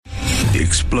The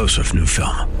explosive new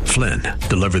film, Flynn,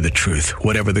 deliver the truth,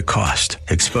 whatever the cost,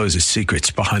 exposes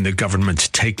secrets behind the government's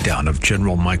takedown of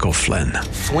General Michael Flynn.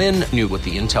 Flynn knew what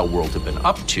the intel world had been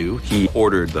up to. He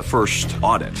ordered the first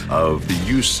audit of the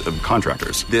use of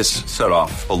contractors. This set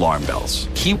off alarm bells.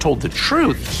 He told the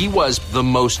truth. He was the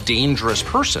most dangerous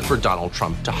person for Donald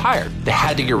Trump to hire. They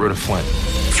had to get rid of Flynn.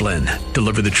 Flynn,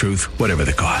 deliver the truth, whatever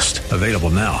the cost. Available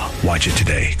now. Watch it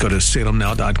today. Go to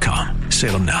salemnow.com.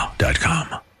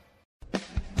 salemnow.com.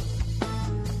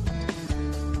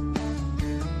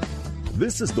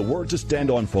 This is the Word to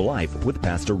Stand On for Life with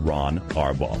Pastor Ron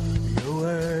Arbaugh. Your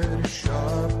word is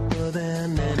sharper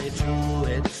than any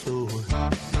two-edged sword,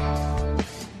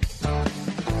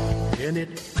 and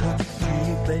it cuts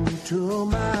deep into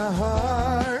my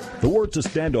heart. The Word to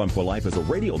Stand On for Life is a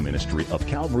radio ministry of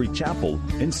Calvary Chapel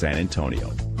in San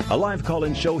Antonio. A live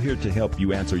call-in show here to help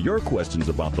you answer your questions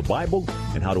about the Bible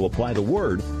and how to apply the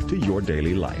Word to your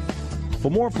daily life. For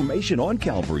more information on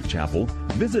Calvary Chapel,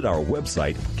 visit our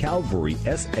website,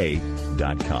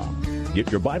 calvarysa.com. Get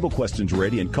your Bible questions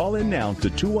ready and call in now to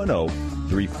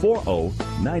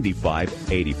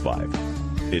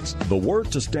 210-340-9585. It's The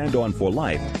Word to Stand On for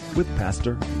Life with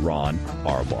Pastor Ron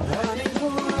Arbaugh.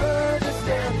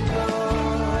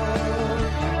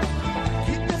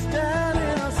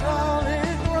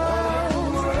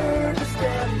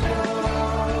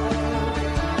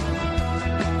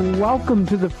 Welcome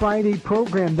to the Friday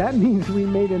program. That means we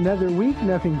made another week.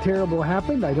 Nothing terrible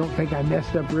happened. I don't think I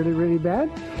messed up really bad.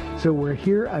 So we're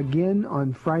here again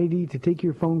on Friday to take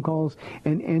your phone calls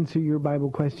and answer your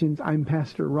Bible questions. I'm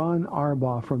Pastor Ron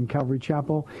Arbaugh from Calvary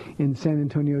Chapel in San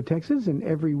Antonio, Texas. And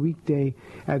every weekday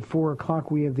at 4 o'clock,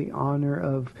 we have the honor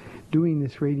of doing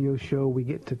this radio show. We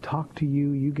get to talk to you.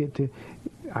 You get to,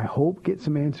 I hope, get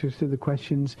some answers to the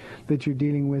questions that you're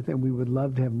dealing with, and we would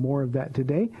love to have more of that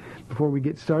today. Before we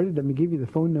get started, let me give you the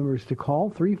phone numbers to call,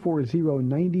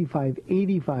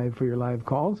 340-9585 for your live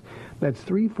calls. That's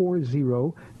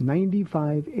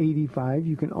 340-9585.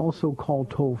 You can also call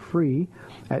toll-free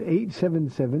at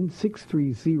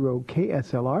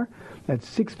 877-630-KSLR.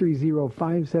 That's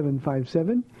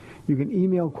 630-5757. You can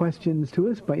email questions to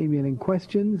us by emailing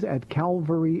questions at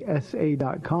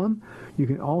calvarysa.com. You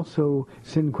can also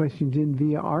send questions in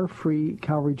via our free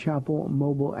Calvary Chapel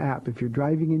mobile app. If you're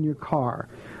driving in your car,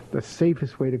 the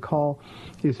safest way to call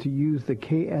is to use the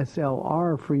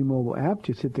KSLR free mobile app.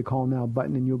 Just hit the Call Now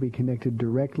button and you'll be connected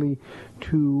directly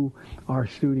to our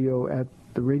studio at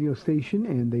the radio station,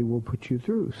 and they will put you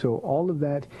through. So all of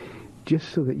that just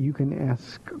so that you can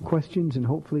ask questions and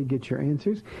hopefully get your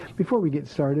answers. Before we get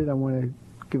started, I want to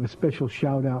give a special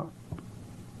shout out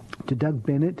to Doug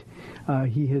Bennett.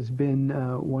 He has been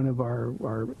one of our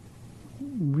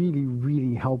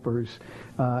really helpers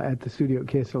at the studio at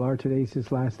KSLR. Today's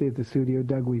his last day at the studio.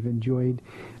 Doug, we've enjoyed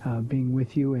being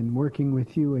with you and working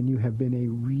with you, and you have been a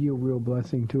real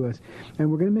blessing to us. And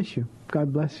we're going to miss you.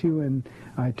 God bless you, and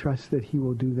I trust that he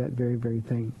will do that very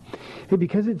thing. Hey,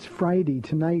 because it's Friday,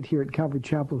 tonight here at Calvary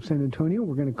Chapel of San Antonio,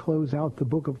 we're going to close out the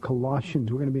book of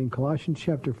Colossians. We're going to be in Colossians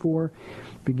chapter 4,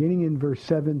 beginning in verse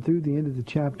 7 through the end of the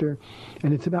chapter.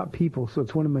 And it's about people, so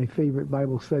it's one of my favorite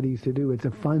Bible studies to do. It's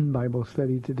a fun Bible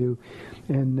study to do.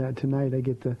 And tonight I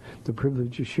get the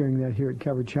privilege of sharing that here at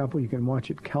Calvary Chapel. You can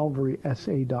watch it at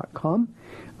calvarysa.com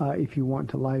if you want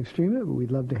to live stream it. But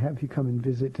we'd love to have you come and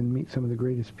visit and meet some of the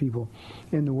greatest people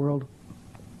in the world.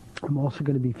 I'm also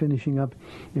going to be finishing up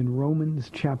in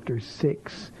Romans chapter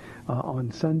 6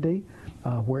 on Sunday.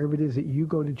 Wherever it is that you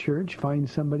go to church, find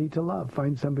somebody to love.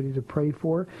 Find somebody to pray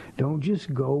for. Don't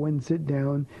just go and sit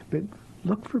down, but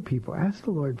look for people. Ask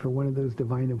the Lord for one of those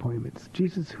divine appointments.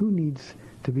 Jesus, who needs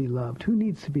to be loved? Who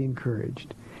needs to be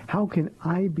encouraged? How can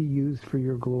I be used for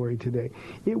your glory today?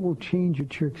 It will change your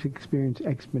church experience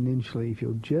exponentially if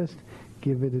you'll just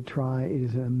give it a try. It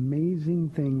is an amazing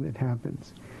thing that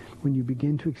happens when you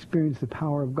begin to experience the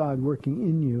power of God working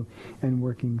in you and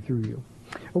working through you.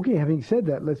 Okay, having said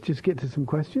that, let's just get to some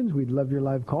questions. We'd love your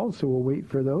live calls, so we'll wait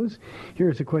for those.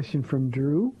 Here's a question from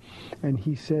Drew, and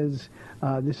he says,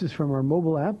 this is from our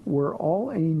mobile app, were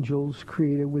all angels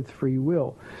created with free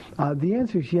will? The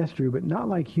answer is yes, Drew, but not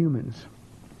like humans.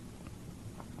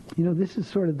 You know, this is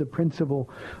sort of the principle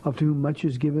of to whom much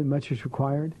is given, much is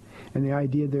required. And the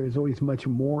idea there is always much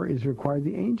more is required.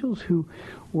 The angels who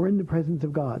were in the presence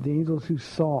of God, the angels who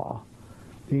saw,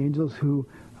 the angels who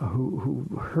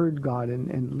heard God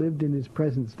and lived in his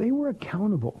presence, they were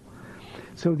accountable.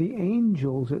 So the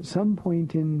angels, at some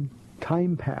point in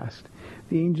time past,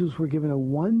 the angels were given a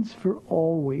once for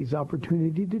always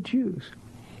opportunity to choose.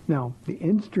 Now, the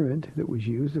instrument that was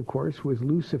used, of course, was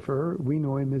Lucifer. We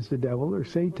know him as the devil or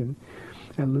Satan.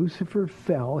 And Lucifer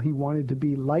fell. He wanted to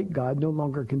be like God, no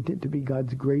longer content to be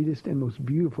God's greatest and most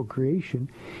beautiful creation.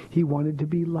 He wanted to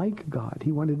be like God.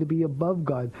 He wanted to be above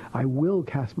God. I will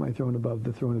cast my throne above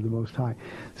the throne of the Most High.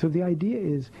 So the idea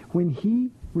is, when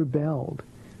he rebelled,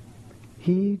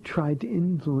 he tried to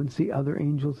influence the other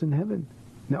angels in heaven.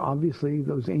 Now, obviously,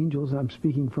 those angels, I'm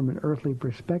speaking from an earthly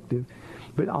perspective,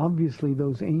 but obviously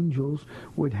those angels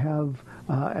would have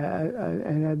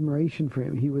an admiration for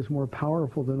him. He was more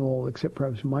powerful than all, except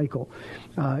perhaps Michael.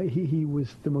 He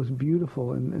was the most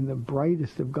beautiful and the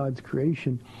brightest of God's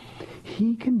creation.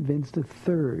 He convinced a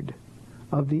third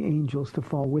of the angels to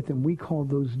fall with him. We call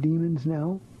those demons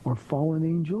now, or fallen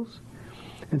angels.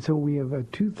 And so we have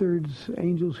 2/3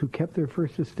 angels who kept their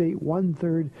first estate,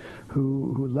 1/3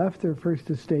 who left their first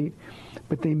estate.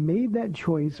 But they made that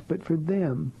choice, but for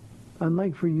them,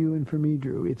 unlike for you and for me,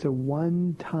 Drew, it's a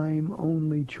one-time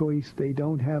only choice. They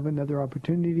don't have another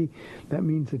opportunity. That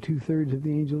means the 2/3 of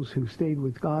the angels who stayed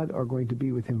with God are going to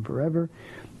be with him forever.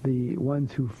 The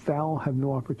ones who fell have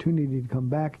no opportunity to come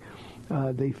back.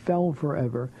 They fell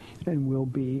forever and will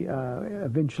be,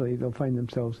 eventually they'll find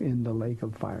themselves in the lake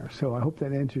of fire. So I hope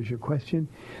that answers your question.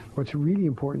 What's really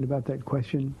important about that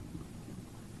question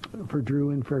for Drew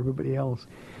and for everybody else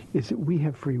is that we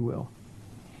have free will.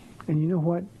 And you know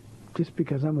what? Just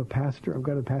because I'm a pastor, I've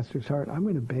got a pastor's heart, I'm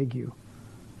going to beg you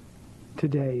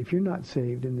today, if you're not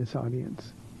saved in this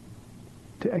audience,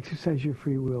 to exercise your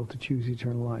free will to choose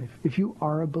eternal life. If you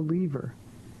are a believer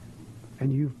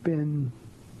and you've been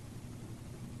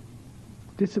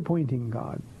disappointing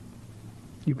God,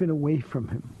 you've been away from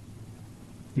him,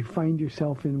 you find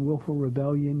yourself in willful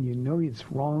rebellion, you know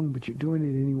it's wrong, but you're doing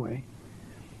it anyway,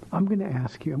 I'm going to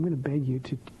ask you, I'm going to beg you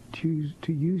to choose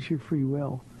to use your free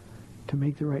will to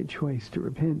make the right choice, to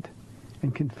repent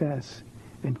and confess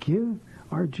and give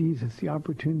our Jesus the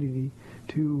opportunity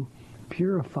to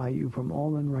purify you from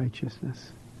all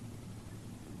unrighteousness.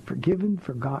 Forgiven,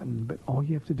 forgotten, but all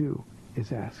you have to do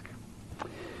is ask.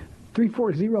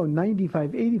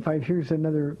 340-9585. Here's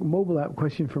another mobile app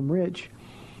question from Rich.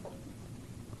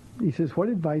 He says, what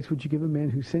advice would you give a man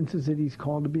who senses that he's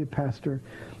called to be a pastor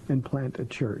and plant a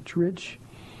church? Rich,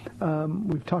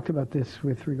 we've talked about this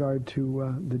with regard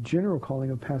to the general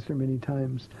calling of pastor many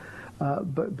times,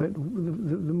 but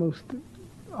the most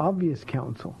obvious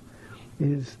counsel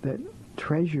is that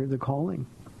treasure the calling.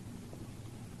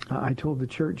 I told the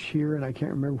church here, and I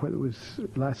can't remember whether it was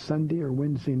last Sunday or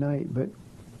Wednesday night, but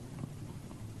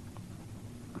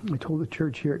I told the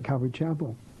church here at Calvary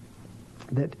Chapel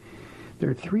that there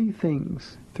are three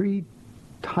things, three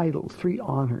titles, three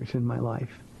honors in my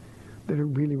life that are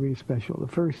really, really special. The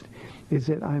first is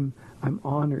that I'm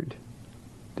honored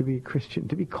to be a Christian,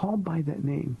 to be called by that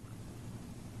name.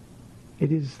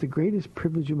 It is the greatest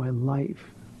privilege of my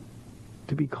life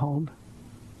to be called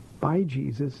by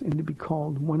Jesus and to be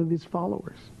called one of his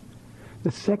followers.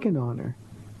 The second honor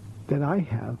that I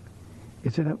have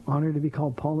is that I'm honored to be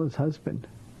called Paula's husband.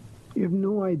 You have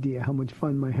no idea how much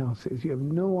fun my house is. You have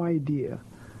no idea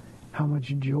how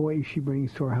much joy she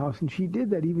brings to our house. And she did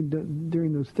that even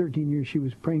during those 13 years she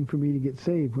was praying for me to get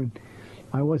saved. When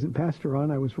I wasn't Pastor Ron,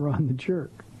 I was Ron the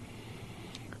jerk.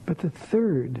 But the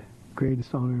third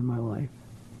greatest honor in my life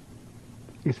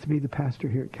is to be the pastor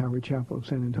here at Calvary Chapel of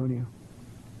San Antonio.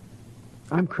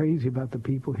 I'm crazy about the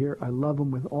people here. I love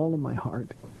them with all of my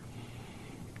heart.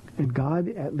 And God,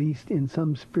 at least in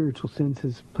some spiritual sense,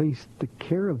 has placed the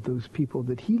care of those people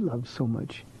that he loves so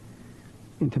much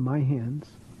into my hands.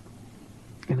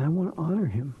 And I want to honor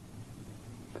him.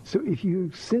 So if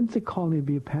you sense a calling to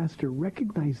be a pastor,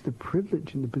 recognize the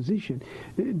privilege and the position.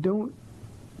 Don't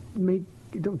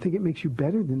think it makes you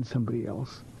better than somebody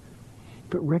else,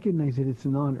 but recognize that it's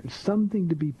an honor, something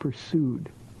to be pursued.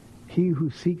 He who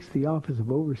seeks the office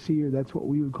of overseer, that's what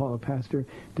we would call a pastor,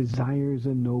 desires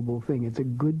a noble thing. It's a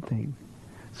good thing.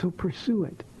 So pursue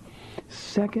it.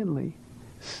 Secondly,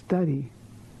 study.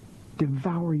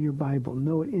 Devour your Bible.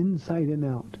 Know it inside and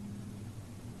out.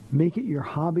 Make it your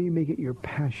hobby. Make it your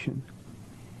passion.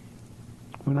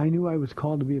 When I knew I was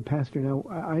called to be a pastor, now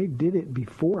I did it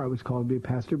before I was called to be a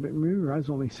pastor, but remember, I was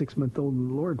only 6 months old in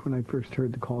the Lord when I first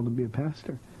heard the call to be a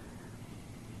pastor.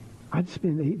 I'd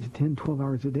spend 8 to 10, 12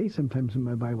 hours a day sometimes in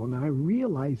my Bible. Now, I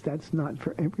realize that's not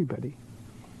for everybody.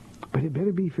 But it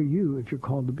better be for you if you're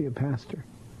called to be a pastor.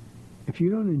 If you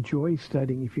don't enjoy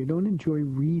studying, if you don't enjoy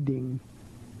reading,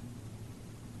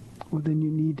 well, then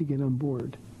you need to get on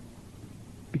board.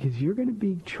 Because you're going to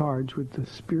be charged with the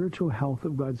spiritual health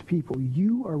of God's people.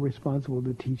 You are responsible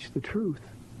to teach the truth.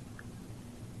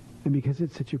 And because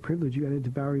it's such a privilege, you got to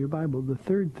devour your Bible. The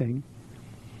third thing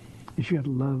is you got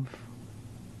to love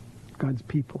God's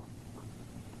people.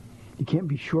 You can't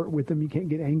be short with them. You can't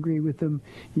get angry with them.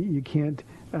 You can't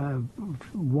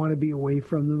want to be away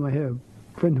from them. I had a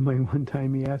friend of mine one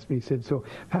time, he asked me, he said, so,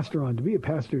 Pastor Ron, to be a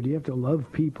pastor, do you have to love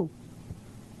people?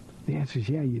 The answer is,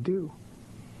 yeah, you do.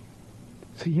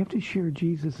 So you have to share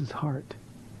Jesus' heart.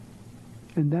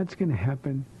 And that's going to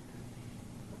happen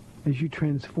as you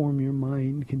transform your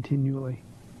mind continually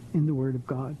in the Word of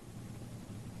God.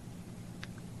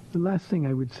 The last thing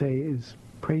I would say is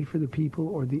pray for the people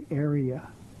or the area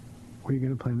where you're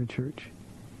going to plant a church.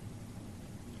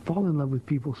 Fall in love with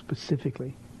people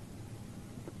specifically.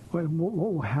 What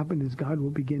will happen is God will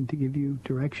begin to give you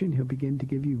direction. He'll begin to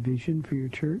give you vision for your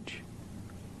church.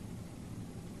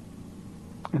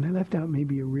 And I left out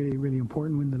maybe a really, really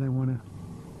important one that I want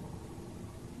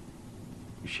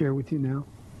to share with you now.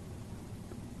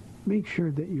 Make sure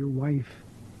that your wife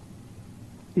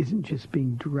isn't just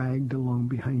being dragged along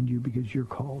behind you because you're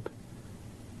called.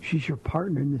 She's your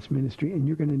partner in this ministry, and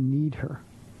you're going to need her.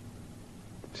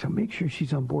 So make sure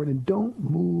she's on board, and don't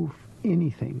move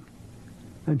anything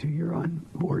until you're on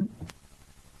board.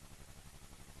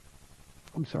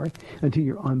 Until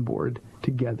you're on board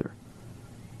together.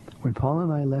 When Paul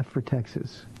and I left for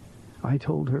Texas, I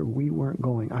told her we weren't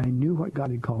going. I knew what God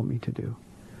had called me to do,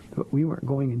 but we weren't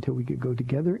going until we could go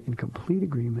together in complete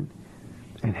agreement.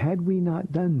 And had we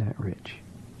not done that, Rich,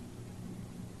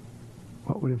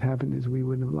 what would have happened is we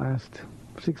wouldn't have lasted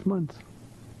 6 months.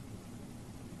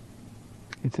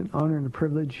 It's an honor and a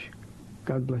privilege.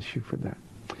 God bless you for that.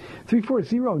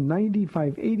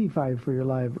 340-9585 for your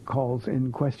live calls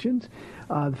and questions.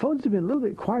 The phones have been a little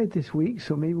bit quiet this week,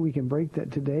 so maybe we can break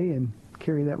that today and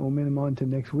carry that momentum on to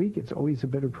next week. It's always a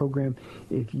better program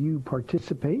if you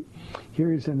participate.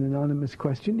 Here's an anonymous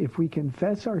question. If we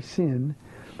confess our sin,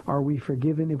 are we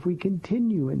forgiven if we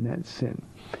continue in that sin?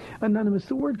 Anonymous,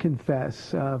 the word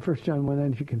confess, 1 John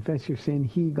 1:9, if you confess your sin,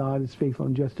 he, God, is faithful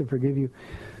and just to forgive you.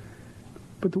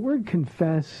 But the word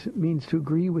confess means to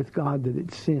agree with God that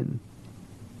it's sin.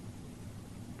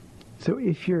 So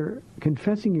if you're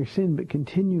confessing your sin but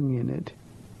continuing in it,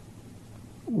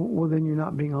 well, then you're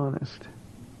not being honest.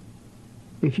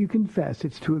 If you confess,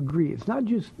 it's to agree. It's not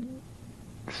just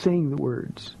saying the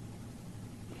words.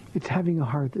 It's having a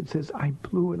heart that says, I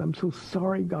blew it. I'm so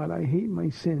sorry, God. I hate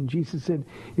my sin. Jesus said,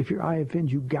 if your eye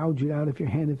offends you, gouge it out. If your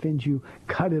hand offends you,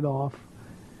 cut it off.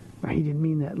 Now, he didn't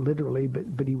mean that literally,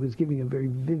 but he was giving a very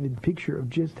vivid picture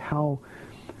of just how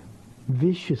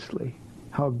viciously,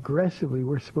 how aggressively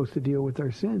we're supposed to deal with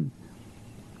our sin.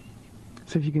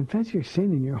 So if you confess your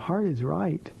sin and your heart is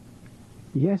right,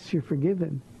 yes, you're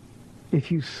forgiven.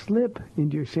 If you slip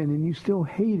into your sin and you still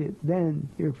hate it, then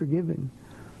you're forgiven.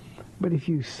 But if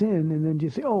you sin and then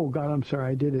just say, oh, God, I'm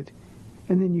sorry, I did it,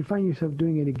 and then you find yourself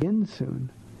doing it again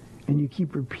soon, and you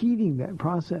keep repeating that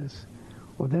process,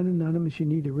 well, then, Anonymous, you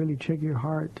need to really check your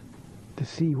heart to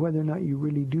see whether or not you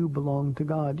really do belong to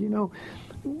God. You know,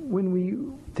 when we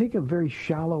take a very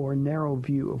shallow or narrow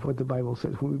view of what the Bible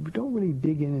says, when we don't really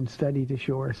dig in and study to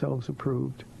show ourselves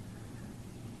approved,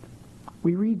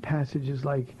 we read passages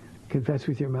like, confess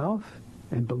with your mouth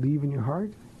and believe in your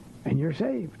heart, and you're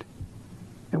saved.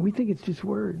 And we think it's just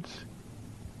words.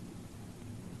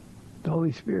 The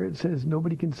Holy Spirit says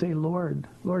nobody can say Lord,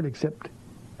 Lord, except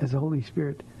as the Holy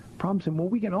Spirit prompts him. Well,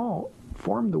 we can all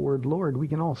form the word Lord. We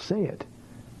can all say it.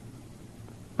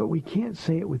 But we can't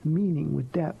say it with meaning,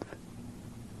 with depth.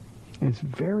 And it's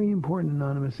very important,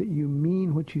 Anonymous, that you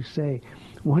mean what you say.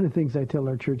 One of the things I tell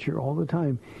our church here all the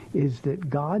time is that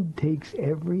God takes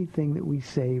everything that we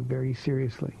say very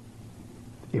seriously.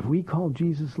 If we call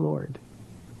Jesus Lord,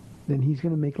 then he's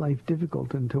going to make life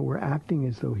difficult until we're acting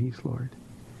as though he's Lord.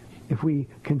 If we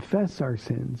confess our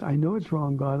sins, I know it's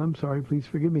wrong, God, I'm sorry, please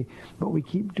forgive me, but we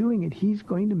keep doing it, he's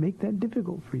going to make that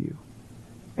difficult for you.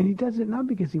 And he does it not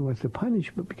because he wants to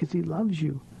punish, but because he loves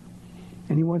you.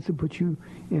 And he wants to put you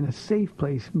in a safe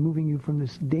place, moving you from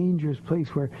this dangerous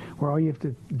place where all you have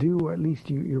to do, or at least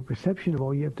your perception of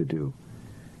all you have to do,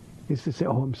 is to say,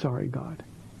 oh, I'm sorry, God.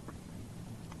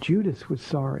 Judas was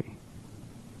sorry,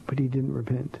 but he didn't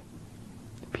repent.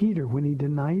 Peter, when he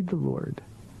denied the Lord,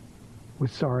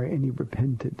 was sorry and he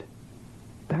repented.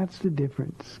 That's the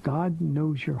difference. God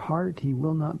knows your heart. He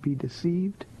will not be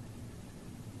deceived.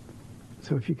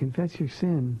 So if you confess your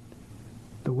sin,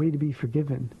 the way to be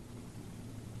forgiven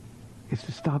is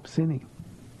to stop sinning.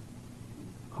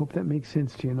 Hope that makes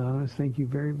sense to you, Anonymous. Thank you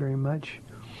very, very much.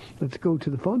 Let's go to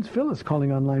the phones. Phyllis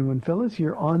calling on line 1. Phyllis,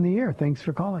 you're on the air. Thanks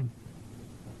for calling.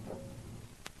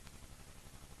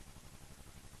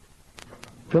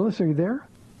 Phyllis, are you there?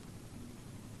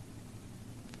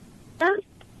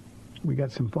 We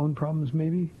got some phone problems,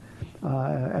 maybe.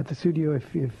 at the studio.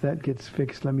 If that gets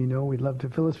fixed, let me know. We'd love to.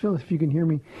 Phyllis, if you can hear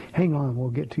me, hang on. We'll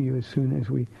get to you as soon as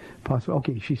we possibly.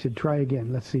 Okay, she said try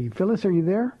again. Let's see. Phyllis, are you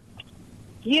there?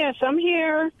 Yes, I'm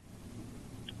here.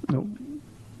 No,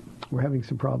 we're having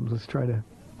some problems. Let's try to...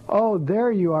 Oh,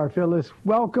 there you are, Phyllis.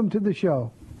 Welcome to the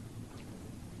show.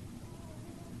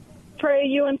 Pray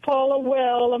you and Paul are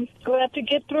well. I'm glad to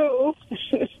get through.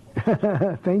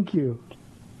 Thank you.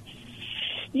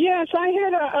 Yes, I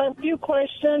had a few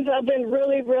questions. I've been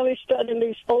really, really studying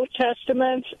these Old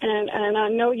Testaments, and I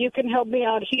know you can help me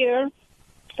out here.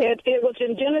 It was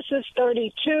in Genesis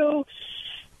 32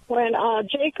 when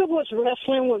Jacob was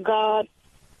wrestling with God.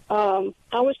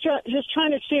 I was just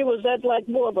trying to see, was that like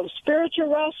more of a spiritual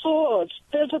wrestle or a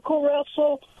physical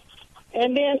wrestle?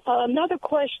 And then another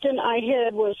question I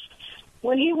had was,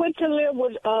 when he went to live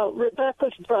with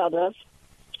Rebecca's brother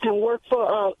and worked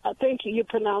for, I think you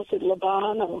pronounce it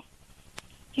Laban, or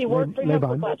he worked for him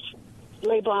for about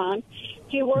Laban.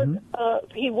 He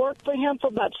worked for him for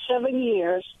about 7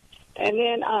 years, and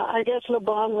then I guess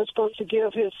Laban was supposed to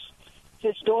give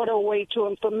his daughter away to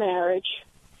him for marriage,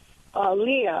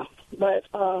 Leah. But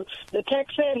the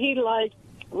text said he liked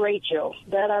Rachel.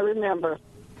 That I remember.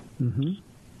 Mm-hmm.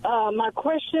 My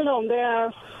question on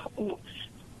there,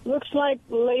 looks like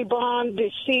Laban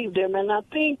deceived him, and I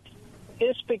think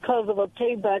it's because of a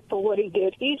payback for what he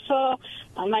did. Esau,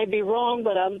 I might be wrong,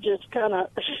 but I'm just kind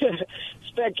of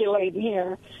speculating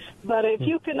here. But if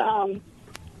you can,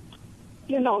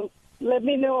 let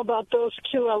me know about those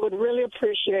two, I would really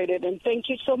appreciate it. And thank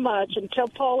you so much. And tell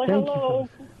Paula hello.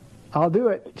 I'll do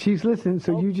it. She's listening,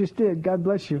 so you just did. God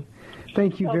bless you.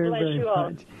 Thank you very, very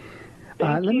much.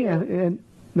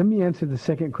 Let me answer the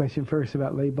second question first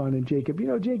about Laban and Jacob.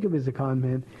 Jacob is a con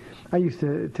man. I used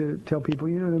to tell people,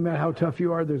 no matter how tough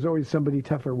you are, there's always somebody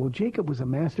tougher. Well, Jacob was a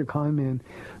master con man,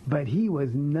 but he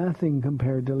was nothing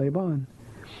compared to Laban.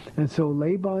 And so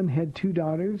Laban had 2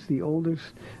 daughters. The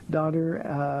oldest daughter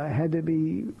had to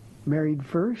be married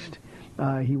first.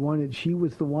 She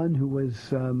was the one who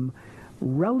was,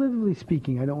 relatively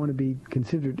speaking, I don't want to be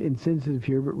considered insensitive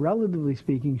here, but relatively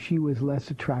speaking, she was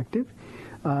less attractive.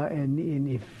 And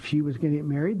if she was going to get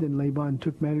married, then Laban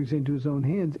took matters into his own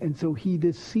hands. And so he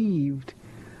deceived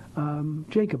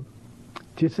Jacob.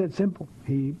 Just that simple.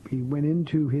 He went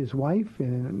into his wife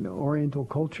in Oriental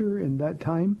culture in that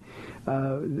time.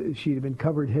 She'd have been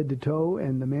covered head to toe,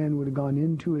 and the man would have gone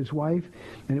into his wife,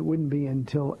 and it wouldn't be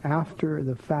until after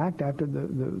the fact, after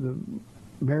the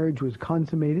marriage was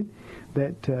consummated,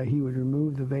 that he would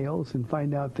remove the veils and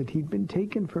find out that he'd been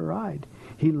taken for a ride.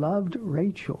 He loved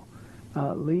Rachel.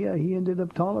 Leah, he ended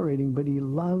up tolerating, but he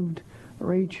loved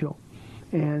Rachel.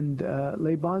 And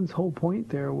Laban's whole point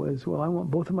there was, well, I want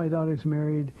both of my daughters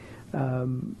married.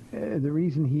 The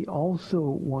reason he also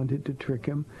wanted to trick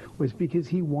him was because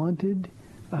he wanted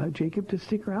Jacob to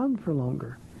stick around for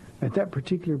longer. At that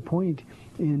particular point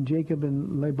in Jacob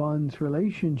and Laban's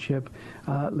relationship,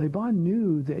 Laban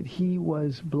knew that he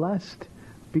was blessed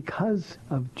because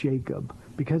of Jacob,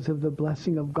 because of the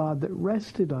blessing of God that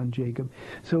rested on Jacob.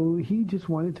 So he just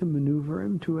wanted to maneuver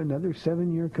him to another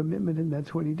 7-year commitment, and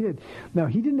that's what he did. Now,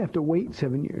 he didn't have to wait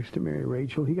 7 years to marry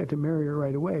Rachel. He got to marry her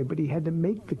right away, but he had to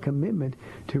make the commitment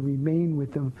to remain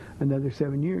with them another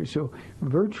 7 years. So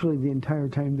virtually the entire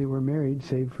time they were married,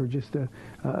 save for just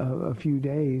a few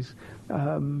days,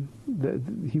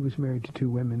 he was married to 2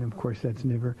 women. Of course, that's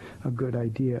never a good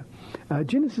idea.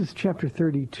 Genesis chapter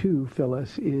 32,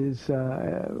 Phyllis, is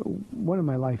one of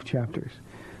my life chapters.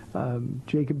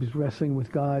 Jacob is wrestling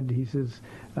with God. He says,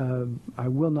 I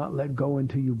will not let go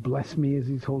until you bless me, as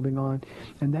he's holding on.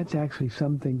 And that's actually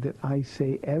something that I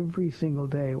say every single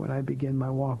day when I begin my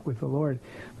walk with the Lord.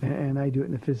 And I do it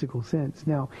in a physical sense.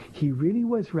 Now, he really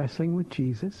was wrestling with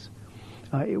Jesus.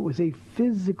 It was a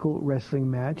physical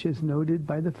wrestling match, as noted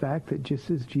by the fact that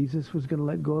just as Jesus was going to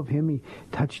let go of him, he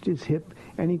touched his hip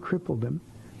and he crippled him.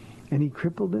 And he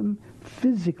crippled him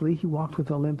physically. He walked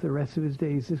with a limp the rest of his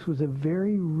days. This was a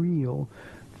very real,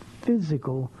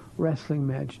 physical wrestling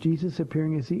match. Jesus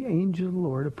appearing as the angel of the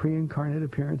Lord, a pre-incarnate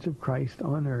appearance of Christ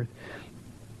on earth.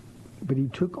 But he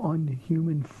took on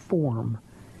human form,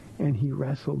 and he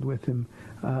wrestled with him,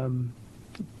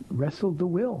 wrestled the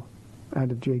will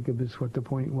out of Jacob is what the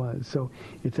point was. So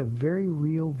it's a very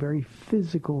real, very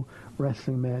physical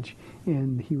wrestling match,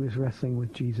 and he was wrestling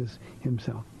with Jesus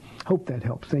himself. Hope that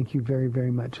helps. Thank you very,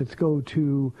 very much. Let's go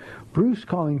to Bruce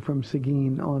calling from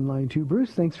Seguin on line 2.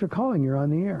 Bruce, thanks for calling. You're on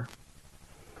the air.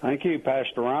 Thank you,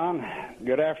 Pastor Ron.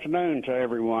 Good afternoon to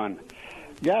everyone.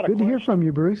 Good to hear from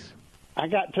you, Bruce. I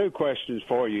got 2 questions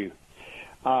for you.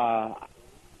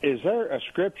 is there a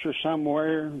scripture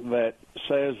somewhere that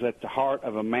says that the heart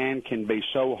of a man can be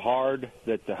so hard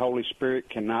that the Holy Spirit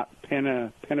cannot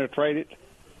penetrate it?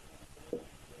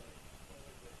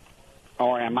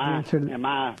 Or am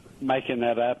I making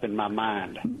that up in my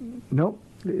mind? Nope.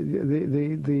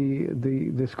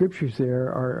 The scriptures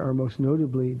there are most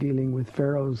notably dealing with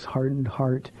Pharaoh's hardened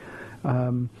heart.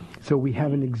 So we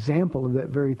have an example of that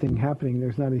very thing happening.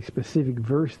 There's not a specific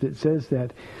verse that says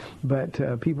that,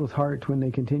 but people's hearts, when they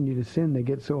continue to sin, they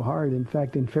get so hard. In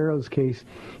fact, in Pharaoh's case,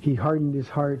 he hardened his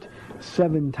heart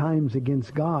 7 times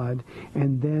against God,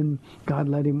 and then God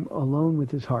let him alone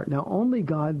with his heart. Now, only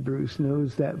God, Bruce,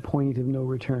 knows that point of no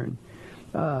return.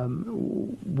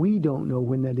 We don't know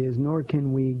when that is, nor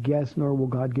can we guess, nor will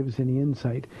God give us any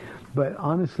insight. But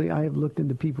honestly, I have looked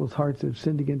into people's hearts that have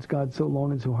sinned against God so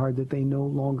long and so hard that they no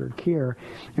longer care.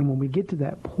 And when we get to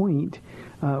that point,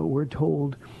 we're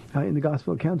told in the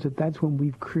gospel accounts that that's when we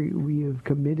have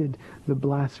committed the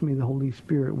blasphemy of the Holy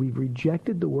Spirit. We've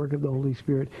rejected the work of the Holy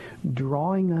Spirit,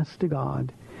 drawing us to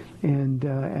God. And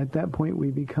at that point, we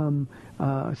become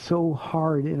so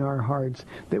hard in our hearts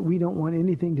that we don't want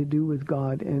anything to do with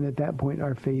God. And at that point,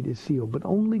 our fate is sealed. But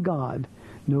only God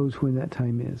knows when that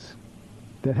time is.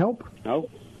 That help? No.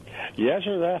 Yes,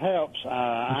 sir, that helps. Okay.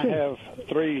 I have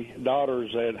 3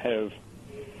 daughters that have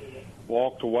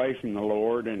walked away from the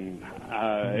Lord, and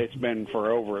it's been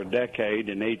for over a decade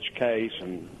in each case.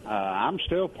 And I'm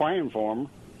still praying for them.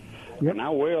 Yep. And I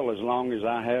will as long as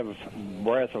I have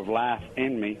breath of life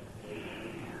in me.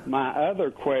 My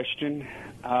other question,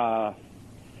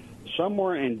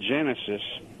 somewhere in Genesis,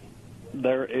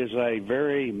 there is a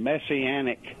very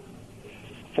messianic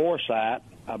foresight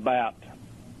about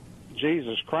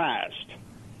Jesus Christ.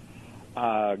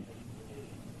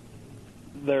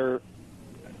 There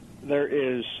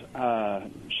is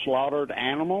slaughtered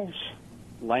animals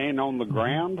laying on the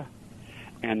ground,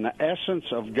 and the essence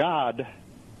of God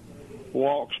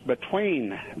walks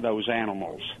between those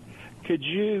animals. Could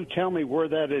you tell me where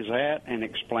that is at and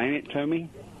explain it to me?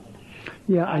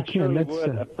 Yeah, I can. I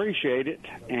would appreciate it,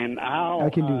 and I'll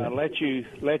let you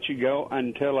go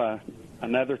until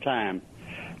another time.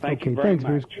 Thank you very much.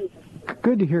 Thanks, Bruce.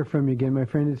 Good to hear from you again, my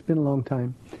friend. It's been a long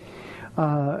time.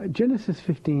 Genesis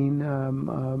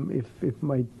 15, if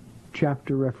my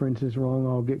chapter reference is wrong,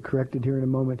 I'll get corrected here in a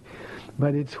moment.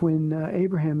 But it's when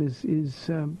Abraham is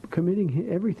committing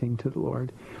everything to the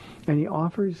Lord, and he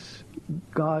offers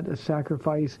God a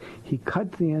sacrifice. He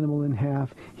cuts the animal in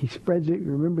half. He spreads it.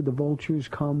 Remember, the vultures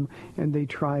come and they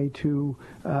try to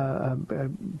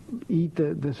eat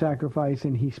the sacrifice,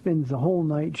 and he spends the whole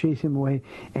night chasing him away,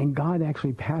 and God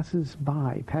actually passes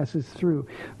through.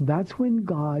 That's when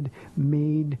God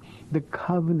made the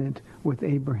covenant with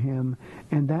Abraham,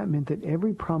 and that meant that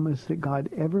every promise that God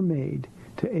ever made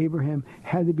to Abraham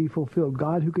had to be fulfilled.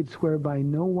 God, who could swear by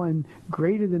no one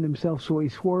greater than himself, so he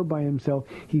swore by himself.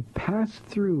 He passed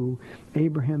through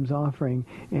Abraham's offering,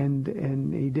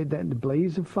 and he did that in the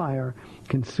blaze of fire,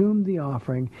 consumed the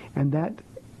offering, and that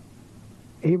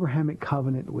Abrahamic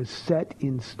covenant was set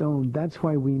in stone. That's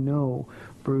why we know,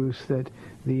 Bruce, that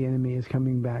the enemy is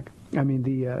coming back. I mean,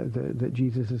 that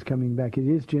Jesus is coming back. It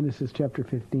is Genesis chapter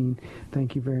 15.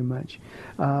 Thank you very much.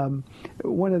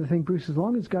 One other thing, Bruce, as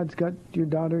long as God's got your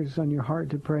daughters on your heart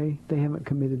to pray, they haven't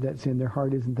committed that sin. Their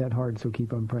heart isn't that hard, so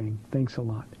keep on praying. Thanks a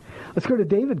lot. Let's go to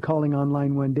David calling on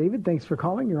line 1. David, thanks for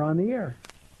calling. You're on the air.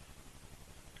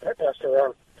 Hi, Pastor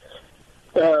Ron.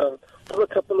 I have a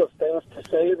couple of things to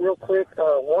say real quick.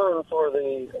 One,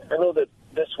 I know that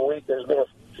this week there's been a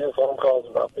few phone calls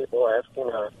about people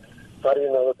asking, how do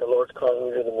you know that the Lord's calling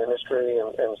you to the ministry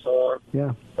and so on?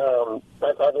 Yeah.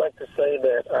 I'd like to say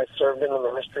that I served in the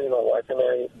ministry, my wife and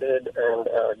I did, and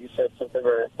you said something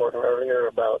very important earlier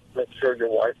about make sure your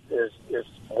wife is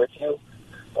with you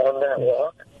on that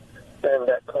walk and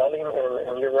that calling,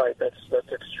 and you're right, that's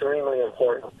extremely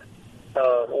important.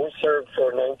 We served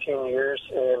for 19 years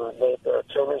in both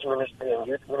children's ministry and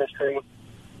youth ministry.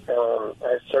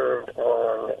 I served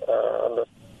on the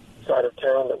side of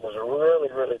town that was really,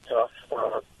 really tough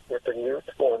with the youth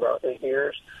for about 8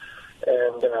 years.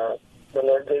 And the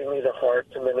Lord gave me the heart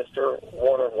to minister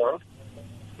one-on-one.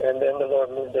 And then the Lord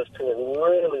moved us to a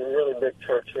really, really big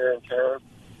church here in town.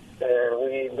 And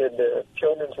we did the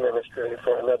children's ministry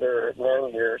for another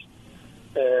 9 years.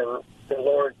 And the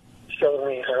Lord showed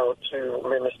me how to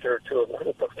minister to a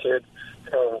group of kids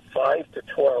from 5 to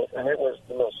 12. And it was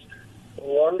the most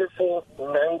wonderful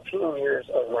 19 years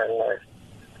of my life.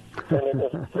 And it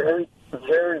was very,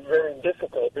 very, very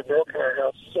difficult. We broke our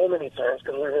house so many times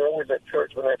because we were always at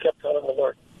church. When I kept telling the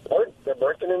Lord, they're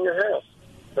breaking in your house.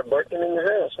 They're breaking in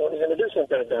your house. What are you going to do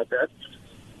something about that?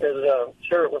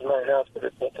 sure, it was my house,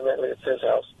 but ultimately it's his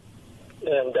house.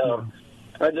 And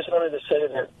I just wanted to say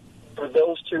that for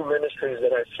those two ministries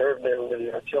that I served in,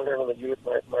 the children and the youth,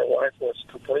 my wife was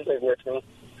completely with me.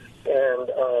 And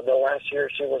the last year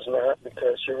she was not,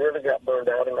 because she really got burned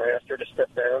out, and I asked her to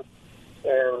step down.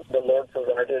 And the Lord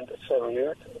provided some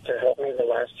youth to help me the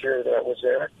last year that I was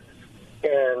there.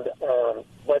 And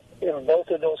but in both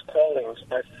of those callings,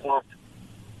 I fought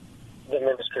the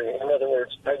ministry. In other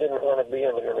words, I didn't want to be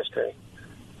in the ministry.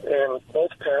 And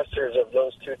both pastors of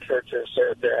those two churches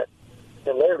said that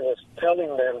the Lord was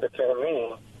telling them to tell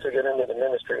me to get into the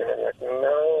ministry. And I'm like,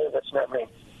 no, that's not me.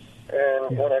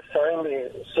 And when I finally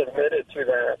submitted to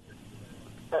that,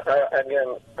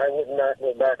 I would not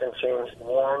go back and change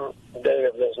one day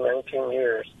of those 19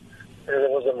 years. It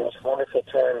was the most wonderful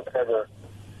time ever.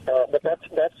 But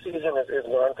that season is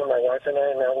gone for my wife and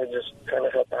I. Now we just kind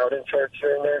of help out in church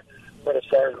here and there. But as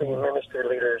far as being ministry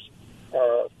leaders,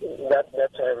 that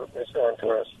time is gone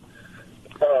for us.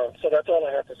 So that's all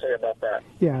I have to say about that.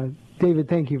 Yeah, David,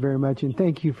 thank you very much, and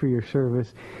thank you for your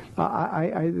service.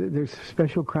 There's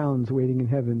special crowns waiting in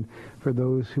heaven for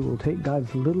those who will take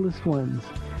God's littlest ones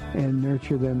and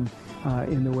nurture them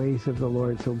in the ways of the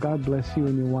Lord. So God bless you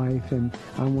and your wife, and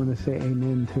I want to say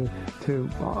amen to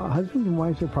husbands and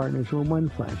wives are partners. We're one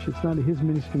flesh. It's not his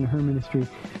ministry and her ministry.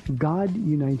 God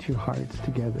unites your hearts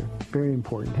together. Very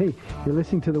important. Hey, you're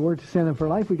listening to The Word to Stand On for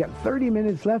Life. We got 30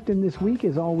 minutes left, and this week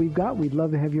is all we've got. We'd love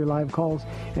to have your live calls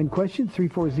and questions.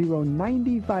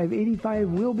 340-9585.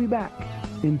 We'll be back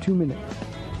in 2 minutes.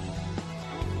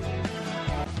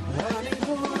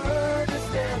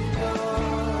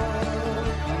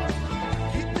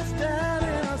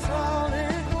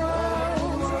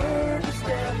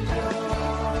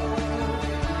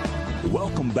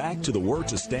 Welcome back to The Word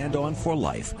to Stand On for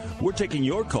Life. We're taking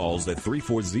your calls at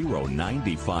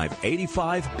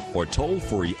 340-9585 or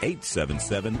toll-free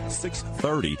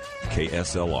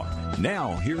 877-630-KSLR.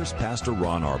 Now, here's Pastor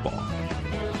Ron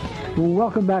Arbaugh. Well,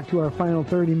 welcome back to our final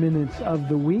 30 minutes of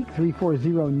the week,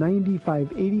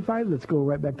 340-9585. Let's go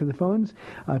right back to the phones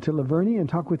to Lavernie and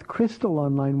talk with Crystal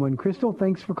on line 1. Crystal,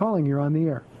 thanks for calling. You're on the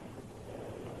air.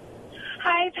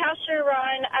 Hi, Pastor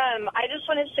Ron. I just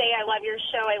want to say I love your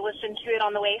show. I listen to it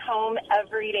on the way home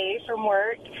every day from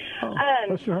work.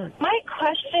 Bless your heart. My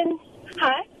question,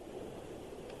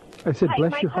 I said,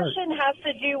 bless your heart. My question has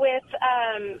to do with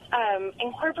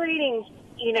incorporating,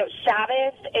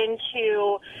 Sabbath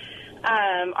into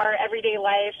our everyday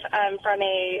life from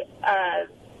a,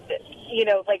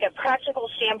 like a practical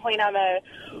standpoint. I'm a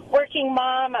working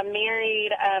mom. I'm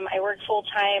married. I work full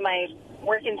time. I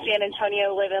work in San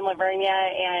Antonio, live in Lavernia,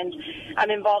 and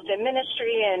I'm involved in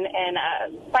ministry and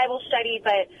Bible study,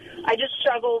 but I just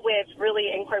struggle with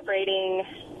really incorporating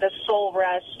the soul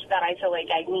rest that I feel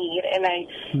like I need. And I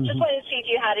just wanted to see if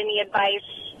you had any advice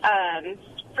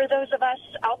for those of us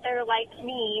out there like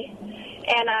me.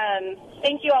 And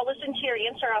thank you. I'll listen to your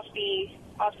answer on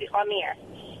the air.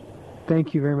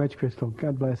 Thank you very much, Crystal.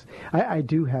 God bless. I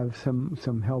do have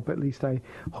some help, at least I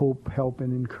hope, help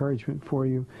and encouragement for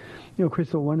you.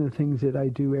 Crystal, one of the things that I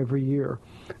do every year,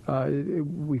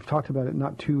 we've talked about it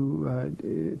not too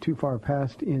far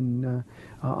past on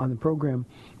the program,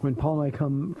 when Paul and I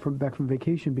come back from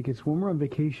vacation, because when we're on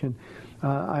vacation,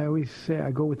 I always say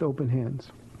I go with open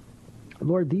hands.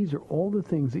 Lord, these are all the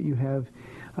things that you have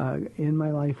in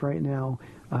my life right now,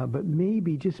 but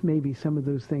maybe, just maybe, some of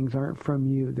those things aren't from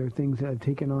you. They're things that I've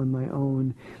taken on my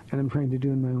own, and I'm trying to do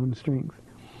in my own strength.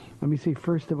 Let me say,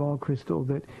 first of all, Crystal,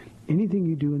 that anything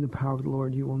you do in the power of the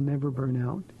Lord, you will never burn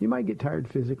out. You might get tired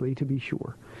physically, to be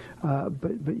sure,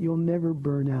 but you'll never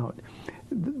burn out.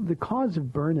 The cause of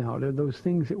burnout are those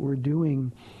things that we're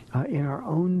doing in our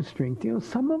own strength.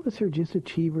 Some of us are just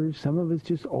achievers. Some of us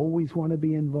just always want to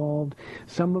be involved.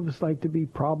 Some of us like to be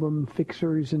problem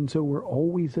fixers, and so we're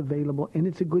always available, and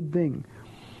it's a good thing.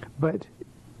 But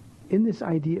in this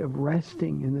idea of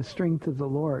resting in the strength of the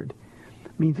Lord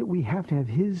means that we have to have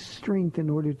his strength in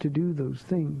order to do those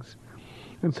things.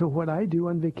 And so what I do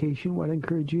on vacation, what I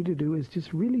encourage you to do, is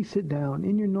just really sit down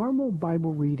in your normal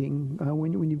Bible reading,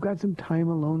 when you've got some time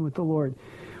alone with the Lord.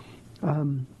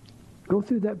 Go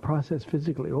through that process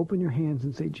physically. Open your hands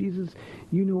and say, Jesus,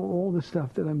 you know all the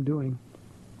stuff that I'm doing.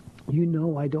 You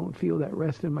know I don't feel that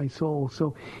rest in my soul.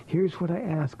 So here's what I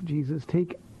ask, Jesus.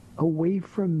 Take away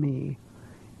from me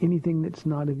anything that's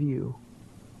not of you,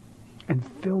 and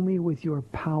fill me with your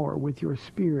power, with your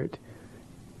Spirit,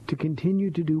 to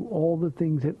continue to do all the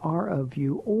things that are of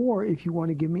you. Or if you want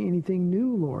to give me anything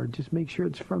new, Lord, just make sure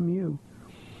it's from you.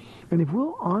 And if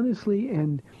we'll honestly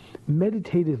and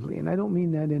meditatively, and I don't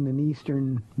mean that in an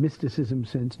Eastern mysticism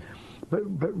sense, But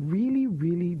really,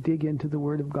 really dig into the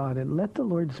Word of God and let the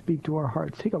Lord speak to our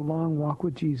hearts. Take a long walk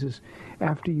with Jesus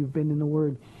after you've been in the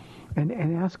Word and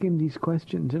ask Him these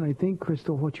questions. And I think,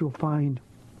 Crystal, what you'll find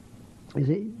is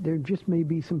that there just may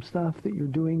be some stuff that you're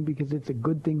doing because it's a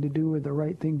good thing to do or the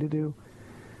right thing to do.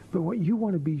 But what you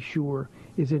want to be sure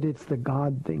is that it's the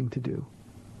God thing to do.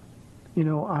 You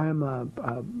know, I'm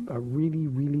a really,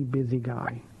 really busy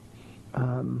guy.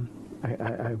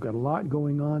 I've got a lot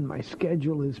going on. My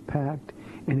schedule is packed.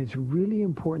 And it's really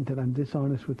important that I'm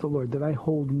dishonest with the Lord, that I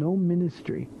hold no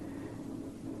ministry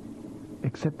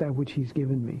except that which He's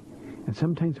given me. And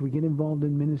sometimes we get involved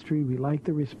in ministry. We like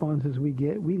the responses we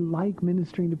get. We like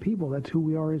ministering to people. That's who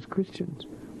we are as Christians.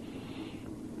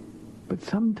 But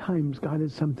sometimes God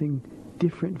has something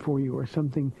different for you or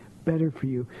something better for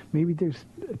you. Maybe there's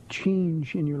a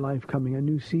change in your life coming, a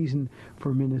new season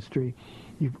for ministry.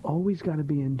 You've always got to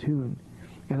be in tune.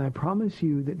 And I promise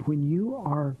you that when you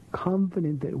are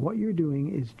confident that what you're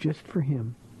doing is just for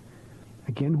Him,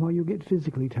 again, while you'll get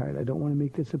physically tired, I don't want to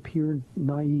make this appear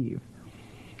naive,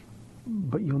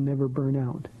 but you'll never burn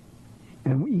out.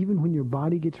 And even when your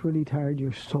body gets really tired,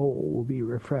 your soul will be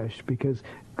refreshed because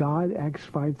God, Acts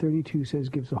 5:32 says,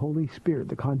 gives the Holy Spirit,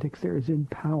 the context there is in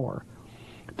power,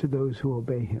 to those who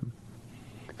obey Him.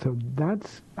 So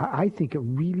that's, I think, a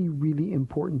really, really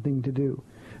important thing to do.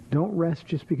 Don't rest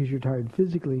just because you're tired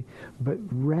physically, but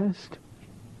rest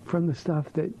from the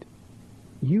stuff that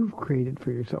you've created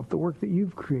for yourself, the work that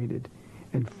you've created,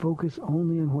 and focus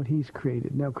only on what He's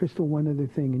created. Now, Crystal, one other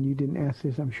thing, and you didn't ask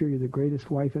this, I'm sure you're the greatest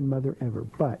wife and mother ever,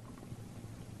 but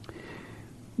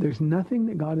there's nothing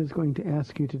that God is going to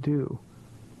ask you to do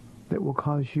that will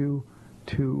cause you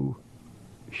to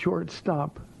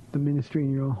short-stop the ministry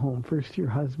in your own home, first to your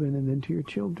husband and then to your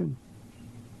children.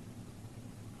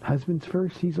 Husband's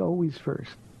first, he's always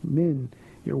first. Men,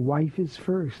 your wife is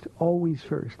first, always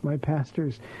first. My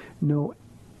pastors know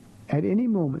at any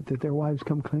moment that their wives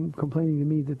come complaining to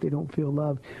me that they don't feel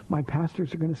loved, my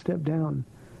pastors are going to step down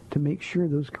to make sure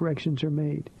those corrections are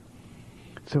made.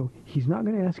 So He's not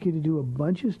going to ask you to do a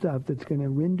bunch of stuff that's going to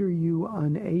render you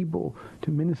unable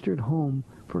to minister at home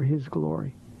for His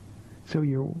glory. So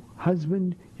your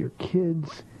husband, your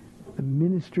kids, the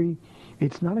ministry,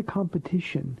 it's not a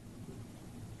competition.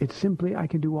 It's simply, I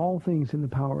can do all things in the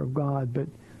power of God, but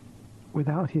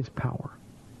without His power,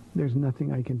 there's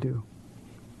nothing I can do.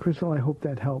 Crystal, I hope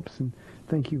that helps, and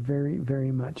thank you very,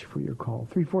 very much for your call.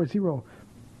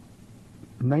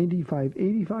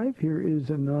 340-9585. Here is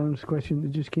an anonymous question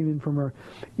that just came in from our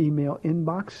email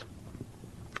inbox.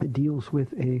 It deals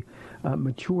with a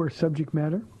mature subject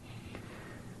matter.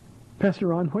 Pastor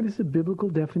Ron, what is the biblical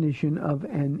definition of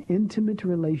an intimate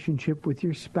relationship with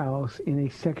your spouse in a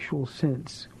sexual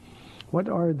sense? What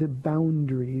are the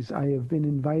boundaries? I have been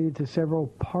invited to several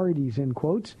parties, in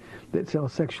quotes, that sell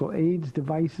sexual aids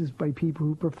devices by people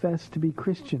who profess to be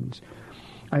Christians.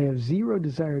 I have zero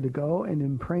desire to go and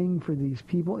am praying for these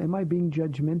people. Am I being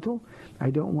judgmental? I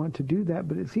don't want to do that,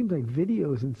 but it seems like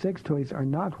videos and sex toys are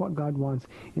not what God wants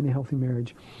in a healthy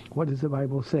marriage. What does the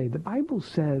Bible say? The Bible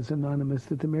says, Anonymous,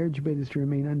 that the marriage bed is to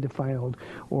remain undefiled,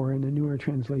 or in a newer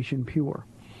translation, pure.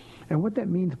 And what that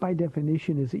means by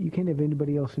definition is that you can't have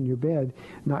anybody else in your bed,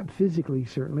 not physically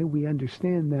certainly, we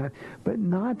understand that, but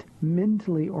not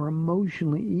mentally or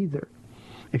emotionally either.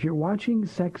 If you're watching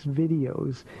sex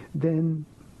videos, then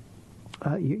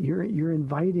you're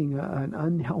inviting an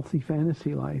unhealthy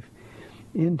fantasy life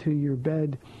into your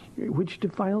bed, which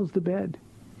defiles the bed.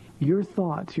 Your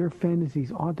thoughts, your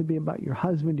fantasies ought to be about your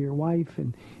husband, your wife,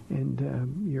 and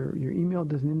your email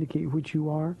doesn't indicate which you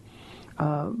are.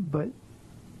 But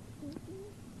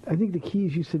I think the key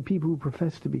is, you said people who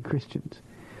profess to be Christians.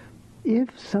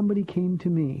 If somebody came to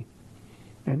me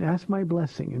and asked my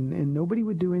blessing, and nobody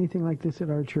would do anything like this at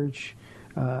our church,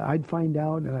 I'd find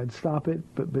out and I'd stop it.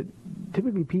 But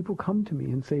typically people come to me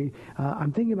and say,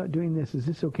 I'm thinking about doing this. Is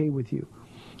this okay with you?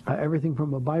 Everything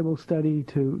from a Bible study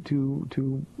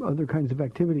to other kinds of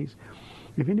activities.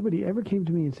 If anybody ever came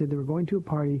to me and said they were going to a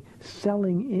party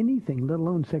selling anything, let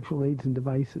alone sexual aids and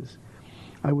devices,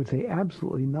 I would say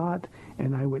absolutely not,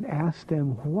 and I would ask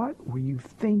them, what were you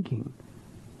thinking?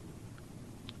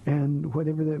 And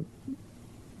whatever the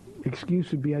excuse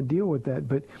would be, I'd deal with that.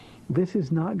 But this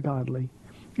is not godly.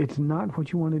 It's not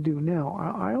what you want to do. Now,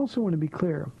 I also want to be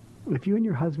clear. If you and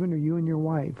your husband or you and your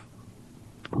wife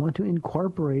want to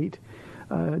incorporate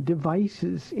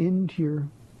devices into your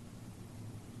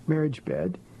marriage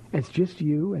bed, it's just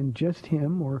you and just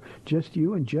him, or just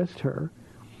you and just her,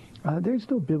 there's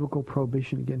no biblical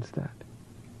prohibition against that.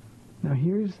 Now,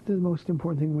 here's the most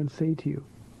important thing I want to say to you.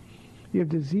 You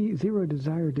have zero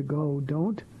desire to go.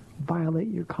 Don't violate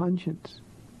your conscience.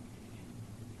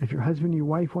 If your husband or your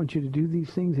wife wants you to do these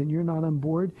things and you're not on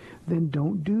board, then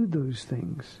don't do those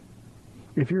things.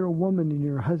 If you're a woman and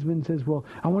your husband says, well,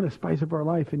 I want to spice up our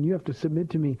life and you have to submit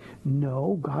to me.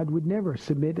 No, God would never.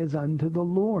 Submit as unto the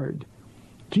Lord.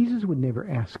 Jesus would never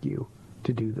ask you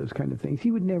to do those kind of things.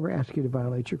 He would never ask you to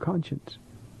violate your conscience.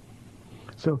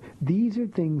 So these are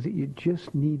things that you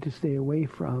just need to stay away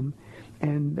from.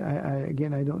 And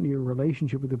again, I don't need a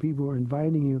relationship with the people who are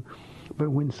inviting you. But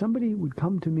when somebody would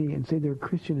come to me and say they're a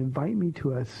Christian, invite me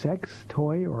to a sex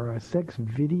toy or a sex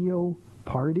video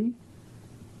party,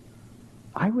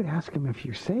 I would ask them if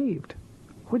you're saved.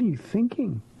 What are you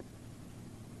thinking?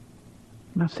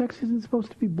 Now, sex isn't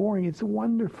supposed to be boring. It's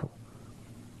wonderful.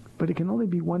 But it can only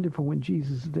be wonderful when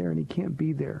Jesus is there, and he can't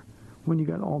be there when you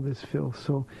got all this filth.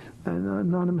 So,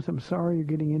 Anonymous, I'm sorry you're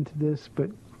getting into this,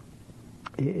 but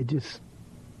it just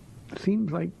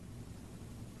seems like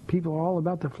people are all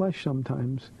about the flesh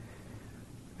sometimes,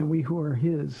 and we who are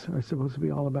his are supposed to be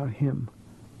all about him.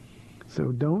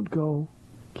 So don't go.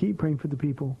 Keep praying for the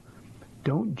people.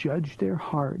 Don't judge their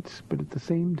hearts, but at the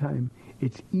same time,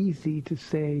 it's easy to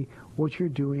say what you're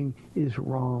doing is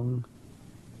wrong,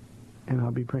 and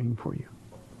I'll be praying for you.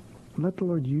 Let the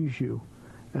Lord use you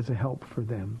as a help for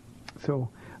them. So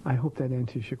I hope that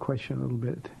answers your question a little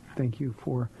bit. Thank you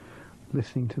for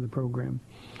listening to the program.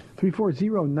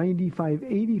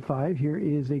 340-9585. Here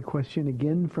is a question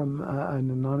again from an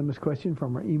anonymous question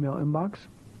from our email inbox.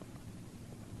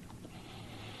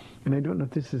 And I don't know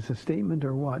if this is a statement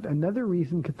or what. Another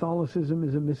reason Catholicism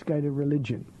is a misguided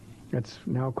religion. That's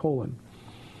now colon.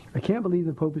 I can't believe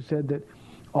the Pope has said that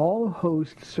all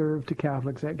hosts served to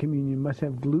Catholics at communion must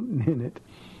have gluten in it.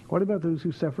 What about those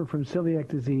who suffer from celiac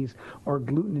disease or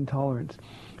gluten intolerance?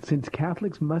 Since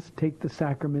Catholics must take the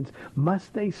sacraments,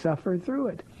 must they suffer through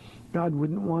it? God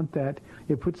wouldn't want that.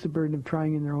 It puts the burden of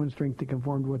trying in their own strength to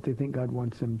conform to what they think God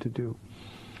wants them to do.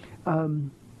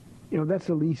 That's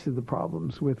the least of the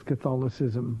problems with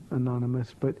Catholicism,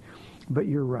 Anonymous. But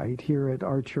you're right. Here at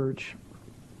our church,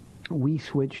 we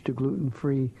switched to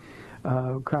gluten-free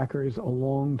crackers a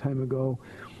long time ago.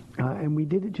 And we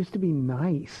did it just to be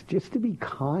nice, just to be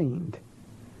kind.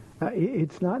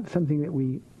 It's not something that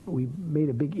we made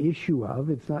a big issue of.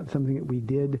 It's not something that we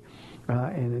did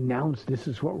and announced this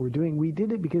is what we're doing. We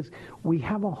did it because we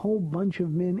have a whole bunch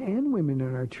of men and women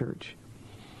in our church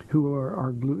who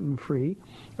are gluten-free,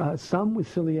 some with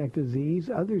celiac disease,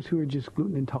 others who are just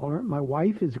gluten intolerant. My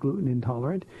wife is gluten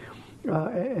intolerant.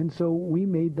 And so we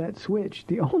made that switch.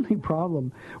 The only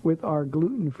problem with our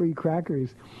gluten-free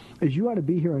crackers is you ought to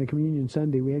be here on a communion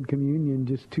Sunday. We had communion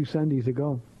just 2 Sundays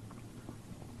ago.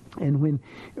 And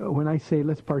when I say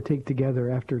let's partake together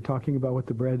after talking about what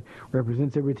the bread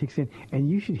represents, everybody takes in.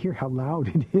 And you should hear how loud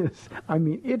it is. I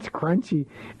mean, it's crunchy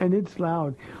and it's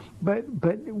loud. But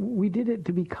we did it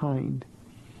to be kind.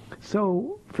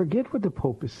 So forget what the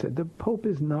Pope has said. The Pope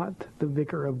is not the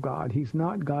vicar of God. He's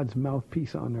not God's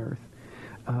mouthpiece on earth.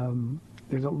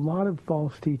 There's a lot of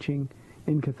false teaching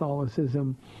in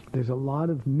Catholicism. There's a lot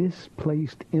of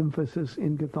misplaced emphasis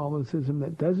in Catholicism.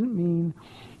 That doesn't mean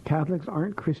Catholics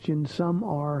aren't Christians. Some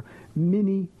are.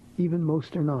 Many, even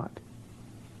most, are not.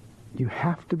 You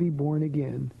have to be born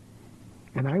again.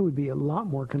 And I would be a lot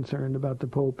more concerned about the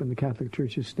Pope and the Catholic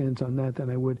Church's stance on that than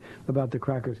I would about the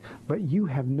crackers. But you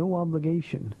have no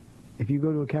obligation, if you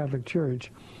go to a Catholic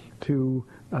church, to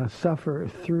suffer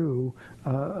through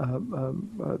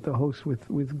the host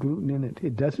with gluten in it.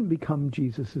 It doesn't become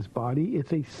Jesus' body.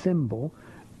 It's a symbol.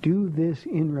 Do this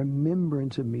in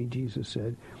remembrance of me, Jesus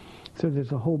said. So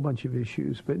there's a whole bunch of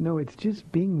issues. But no, it's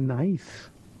just being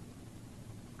nice.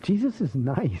 Jesus is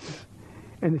nice.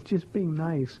 And it's just being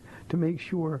nice to make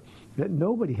sure that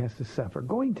nobody has to suffer.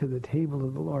 Going to the table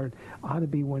of the Lord ought to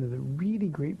be one of the really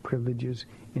great privileges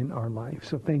in our life.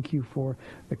 So thank you for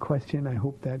the question. I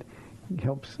hope that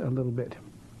helps a little bit.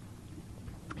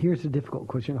 Here's a difficult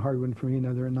question, a hard one for me,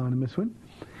 another anonymous one.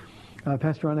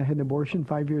 Pastor Ron, I had an abortion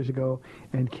 5 years ago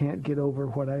and can't get over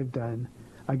what I've done.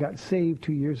 I got saved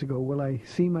 2 years ago. Will I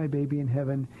see my baby in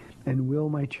heaven, and will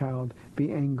my child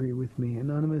be angry with me?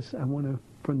 Anonymous, I want to,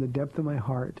 from the depth of my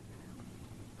heart,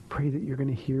 pray that you're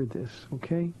going to hear this,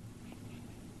 okay?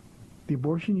 The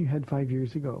abortion you had 5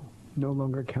 years ago no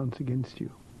longer counts against you.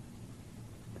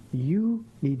 You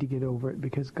need to get over it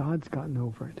because God's gotten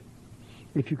over it.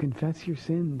 If you confess your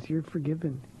sins, you're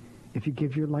forgiven. If you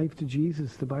give your life to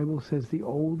Jesus, the Bible says the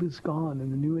old is gone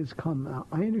and the new has come. Now,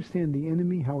 I understand the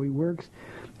enemy, how he works,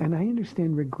 and I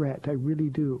understand regret. I really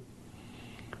do.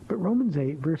 But Romans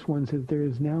 8, verse 1 says, there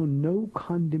is now no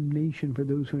condemnation for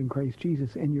those who are in Christ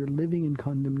Jesus, and you're living in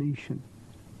condemnation.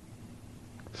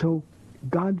 So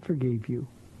God forgave you.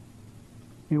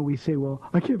 We say, well,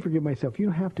 I can't forgive myself. You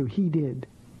don't have to. He did.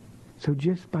 So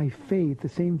just by faith, the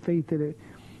same faith that it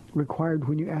required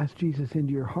when you asked Jesus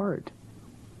into your heart,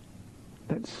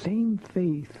 that same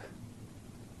faith,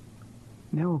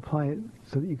 now apply it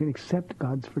so that you can accept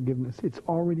God's forgiveness. It's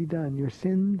already done. Your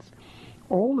sins,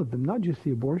 all of them, not just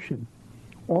the abortion,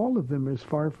 all of them are as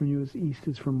far from you as east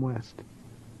is from west.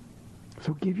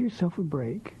 So give yourself a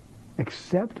break.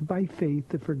 Accept by faith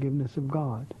the forgiveness of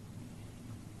God.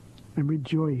 And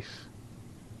rejoice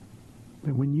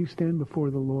that when you stand before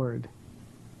the Lord,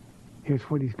 here's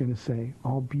what he's going to say.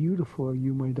 All beautiful are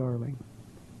you, my darling.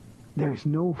 There's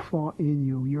no flaw in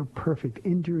you. You're perfect.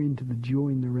 Enter into the joy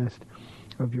and the rest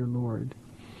of your Lord.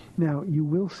 Now, you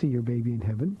will see your baby in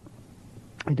heaven.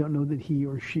 I don't know that he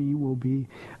or she will be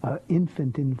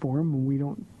infant in form, and we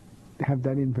don't have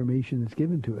that information that's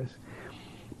given to us.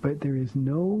 But there is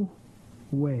no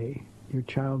way your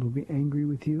child will be angry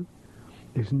with you.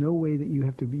 There's no way that you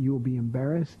will be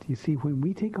embarrassed. You see, when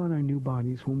we take on our new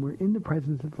bodies, when we're in the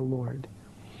presence of the Lord,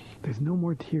 there's no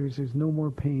more tears, there's no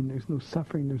more pain, there's no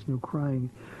suffering, there's no crying.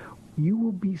 You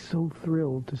will be so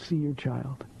thrilled to see your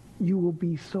child. You will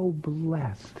be so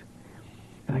blessed.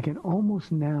 And I can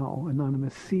almost now,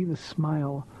 Anonymous, see the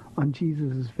smile on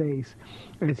Jesus' face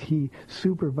as he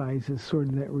supervises sort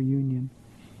of that reunion.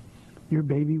 Your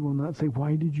baby will not say,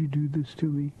 why did you do this to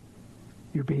me?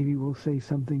 Your baby will say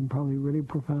something probably really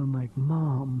profound like,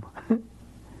 Mom.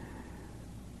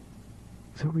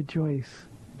 So rejoice.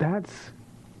 That's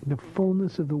the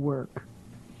fullness of the work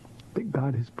that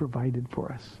God has provided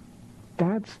for us.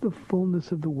 That's the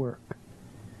fullness of the work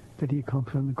that he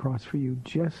accomplished on the cross for you.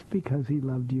 Just because he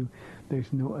loved you,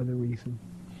 there's no other reason.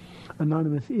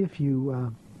 Anonymous, if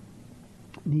you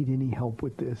need any help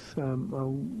with this,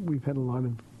 we've had a lot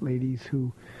of ladies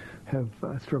who have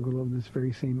struggled with this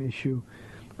very same issue.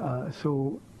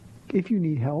 So if you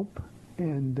need help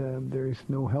and there is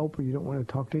no help, or you don't want to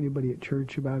talk to anybody at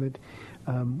church about it,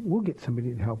 we'll get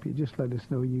somebody to help you. Just let us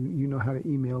know. You know how to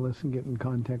email us and get in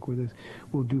contact with us.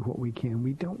 We'll do what we can.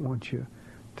 We don't want you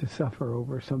to suffer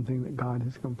over something that God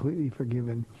has completely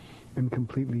forgiven and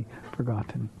completely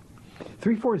forgotten.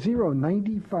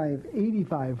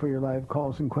 340-9585 for your live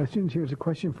calls and questions. Here's a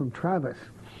question from Travis.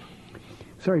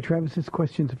 Sorry, Travis, this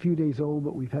question's a few days old,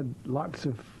 but we've had lots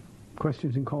of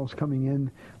questions and calls coming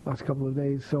in last couple of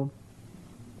days. So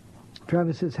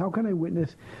Travis says, how can I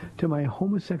witness to my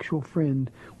homosexual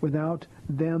friend without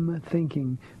them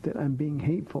thinking that I'm being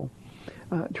hateful?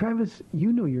 Travis,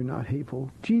 you know you're not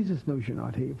hateful. Jesus knows you're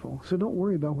not hateful. So don't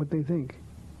worry about what they think.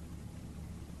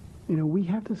 We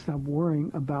have to stop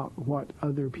worrying about what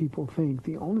other people think.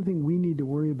 The only thing we need to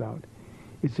worry about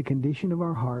is the condition of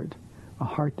our heart, a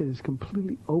heart that is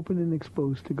completely open and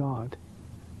exposed to God.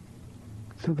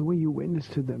 So the way you witness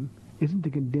to them isn't to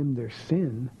condemn their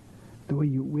sin. The way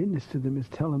you witness to them is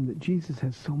tell them that Jesus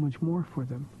has so much more for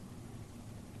them.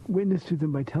 Witness to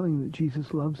them by telling them that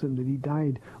Jesus loves them, that he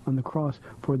died on the cross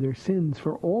for their sins,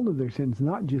 for all of their sins,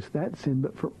 not just that sin,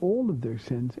 but for all of their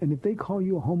sins. And if they call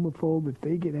you a homophobe, if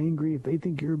they get angry, if they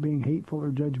think you're being hateful or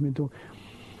judgmental,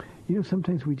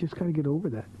 sometimes we just got to get over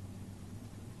that.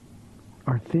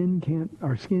 Our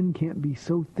skin can't be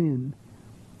so thin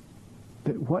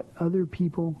that what other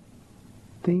people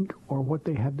think or what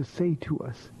they have to say to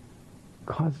us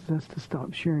causes us to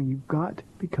stop sharing.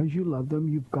 Because you love them,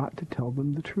 you've got to tell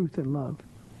them the truth in love.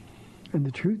 And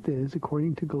the truth is,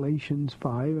 according to Galatians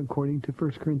 5, according to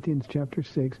 1 Corinthians chapter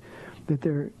 6, that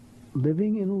they're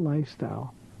living in a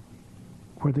lifestyle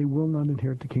where they will not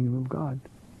inherit the kingdom of God.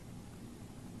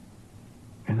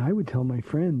 And I would tell my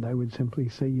friend, I would simply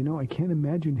say, I can't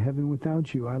imagine heaven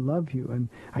without you. I love you, and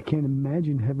I can't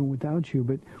imagine heaven without you,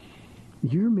 but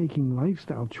you're making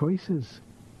lifestyle choices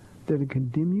that will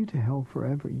condemn you to hell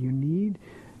forever. You need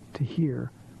to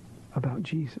hear about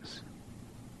Jesus.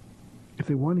 If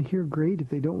they want to hear, great. If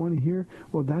they don't want to hear,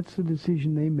 well, that's the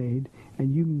decision they made,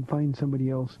 and you can find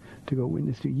somebody else to go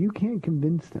witness to. You can't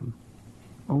convince them.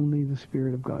 Only the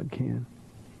Spirit of God can.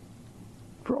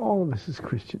 For all of us as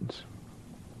Christians,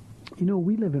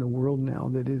 we live in a world now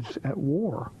that is at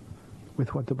war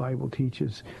with what the Bible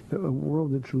teaches, a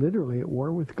world that's literally at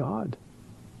war with God.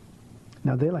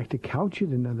 Now, they like to couch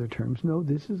it in other terms. No,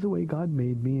 this is the way God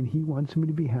made me, and he wants me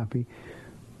to be happy.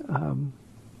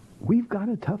 We've got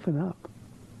to toughen up.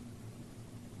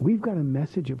 We've got a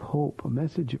message of hope, a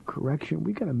message of correction.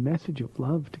 We've got a message of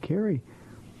love to carry.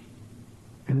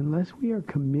 And unless we are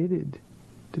committed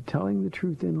to telling the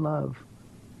truth in love,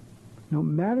 no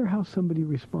matter how somebody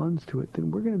responds to it,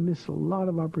 then we're going to miss a lot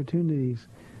of opportunities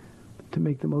to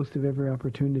make the most of every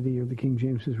opportunity, or the King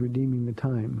James is redeeming the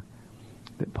time,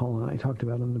 that Paul and I talked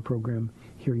about on the program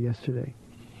here yesterday.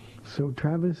 So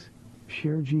Travis,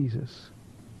 share Jesus.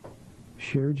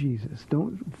 Share Jesus.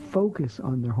 Don't focus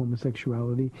on their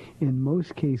homosexuality. In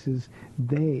most cases,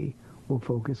 they will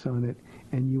focus on it,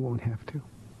 and you won't have to.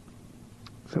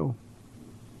 So,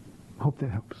 hope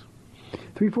that helps.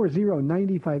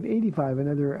 340-9585,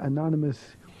 another anonymous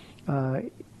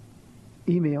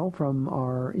email from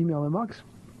our email inbox.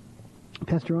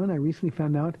 Pastor Ron, I recently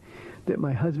found out that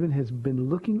my husband has been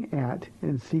looking at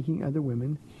and seeking other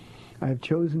women. I have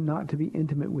chosen not to be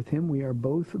intimate with him. We are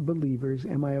both believers.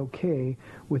 Am I okay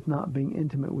with not being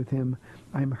intimate with him?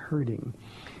 I'm hurting.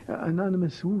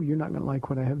 Anonymous, you're not going to like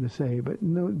what I have to say, but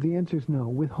no, the answer is no.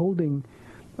 Withholding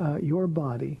your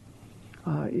body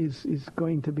is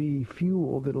going to be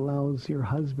fuel that allows your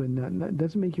husband, that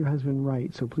doesn't make your husband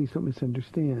right, so please don't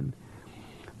misunderstand,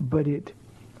 but it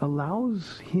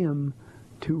allows him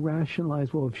to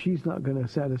rationalize, well, if she's not going to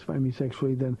satisfy me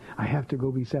sexually, then I have to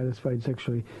go be satisfied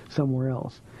sexually somewhere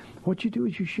else. What you do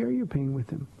is you share your pain with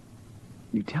him.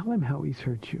 You tell him how he's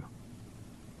hurt you.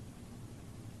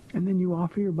 And then you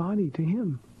offer your body to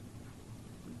him.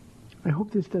 I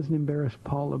hope this doesn't embarrass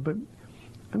Paula, but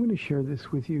I'm going to share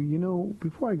this with you. You know,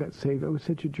 before I got saved, I was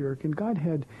such a jerk, and God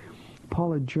had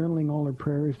Paula journaling all her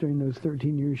prayers during those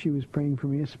 13 years she was praying for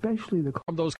me, especially the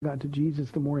closer those got to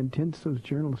Jesus, the more intense those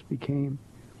journals became.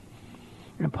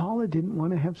 And Paula didn't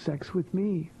want to have sex with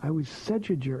me. I was such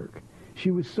a jerk.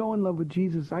 She was so in love with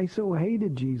Jesus. I so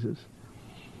hated Jesus.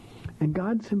 And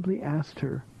God simply asked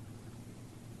her,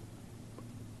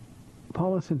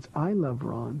 Paula, since I love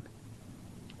Ron,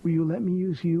 will you let me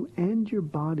use you and your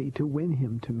body to win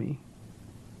him to me?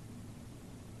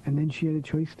 And then she had a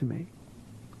choice to make.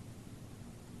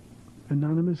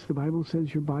 Anonymous, the Bible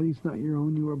says your body's not your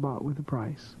own, you are bought with a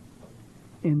price.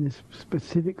 In this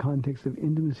specific context of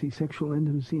intimacy, sexual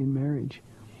intimacy in marriage,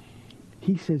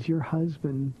 he says your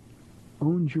husband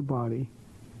owns your body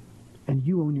and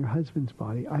you own your husband's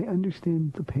body. I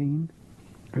understand the pain.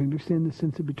 I understand the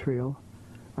sense of betrayal.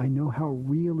 I know how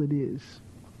real it is.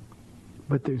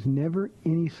 But there's never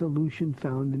any solution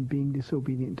found in being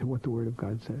disobedient to what the Word of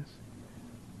God says.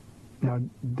 Now,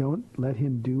 don't let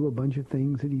him do a bunch of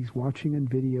things that he's watching on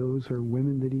videos or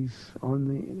women that he's on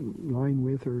the line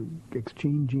with or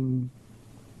exchanging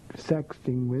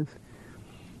sexting with.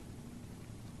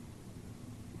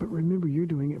 But remember, you're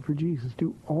doing it for Jesus.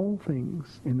 Do all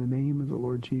things in the name of the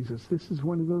Lord Jesus. This is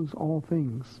one of those all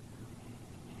things.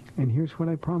 And here's what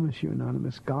I promise you,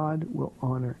 Anonymous. God will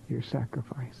honor your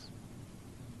sacrifice.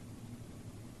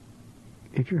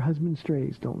 If your husband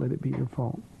strays, don't let it be your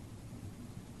fault.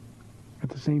 At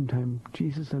the same time,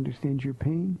 Jesus understands your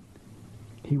pain.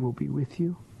 He will be with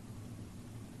you.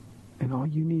 And all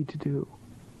you need to do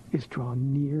is draw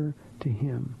near to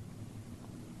him.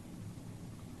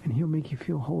 And he'll make you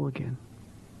feel whole again.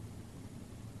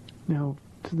 Now,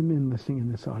 to the men listening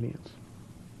in this audience,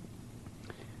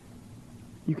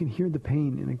 you can hear the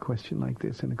pain in a question like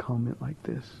this, in a comment like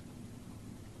this.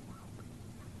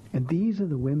 And these are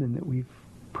the women that we've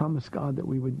promised God that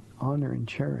we would honor and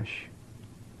cherish.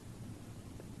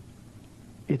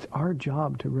 It's our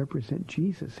job to represent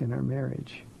Jesus in our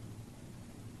marriage.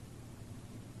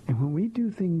 And when we do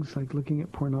things like looking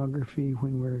at pornography,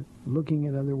 when we're looking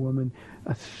at other women,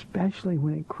 especially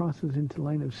when it crosses into the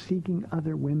line of seeking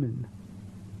other women,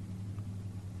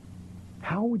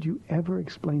 how would you ever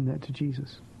explain that to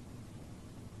Jesus?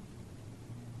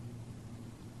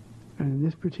 And in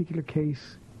this particular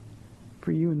case,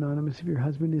 for you, Anonymous, if your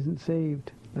husband isn't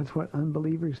saved, that's what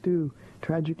unbelievers do.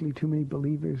 Tragically, too many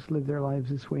believers live their lives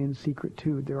this way in secret,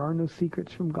 too. There are no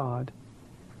secrets from God.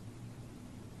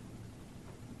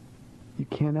 You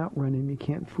can't outrun him. You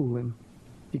can't fool him.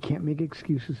 You can't make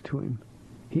excuses to him.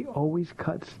 He always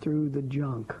cuts through the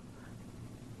junk.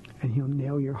 And he'll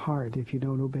nail your heart. If you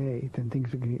don't obey, then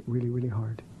things are going to get really, really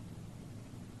hard.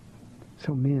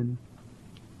 So men,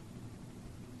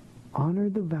 honor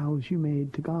the vows you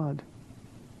made to God.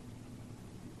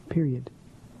 Period.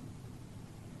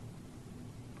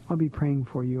 I'll be praying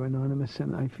for you, Anonymous,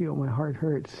 and I feel my heart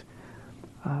hurts.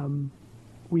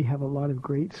 We have a lot of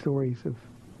great stories of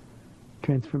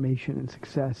transformation and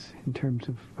success in terms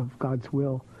of God's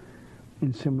will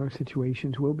in similar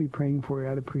situations. We'll be praying for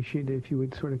you. I'd appreciate it if you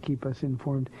would sort of keep us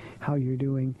informed how you're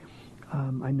doing.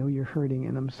 I know you're hurting,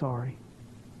 and I'm sorry.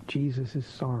 Jesus is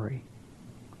sorry.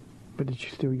 But it's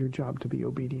still your job to be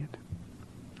obedient.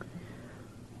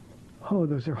 Oh,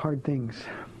 those are hard things.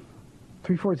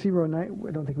 340-9,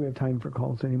 I don't think we have time for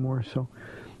calls anymore, so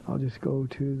I'll just go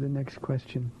to the next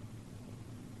question.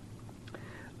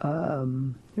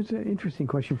 Here's an interesting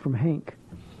question from Hank.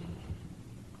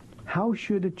 How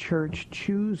should a church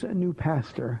choose a new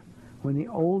pastor when the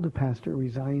old pastor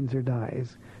resigns or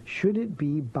dies, should it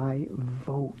be by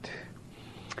vote?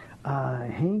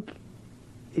 Hank,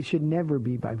 it should never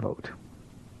be by vote.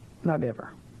 Not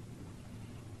ever.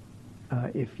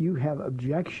 If you have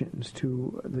objections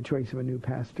to the choice of a new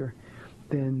pastor,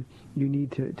 then you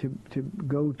need to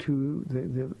go to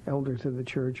the elders of the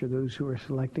church or those who are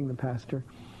selecting the pastor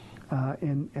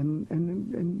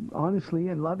and honestly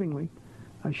and lovingly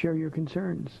share your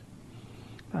concerns.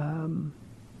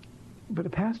 But a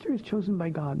pastor is chosen by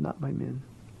God, not by men.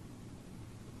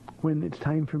 When it's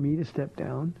time for me to step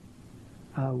down,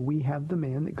 we have the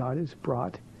man that God has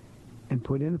brought and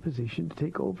put in a position to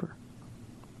take over.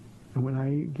 And when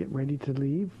I get ready to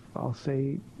leave, I'll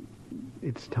say,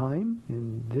 it's time,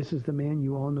 and this is the man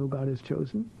you all know God has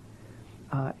chosen.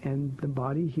 And the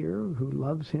body here who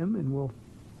loves him and will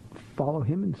follow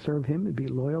him and serve him and be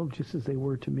loyal just as they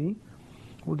were to me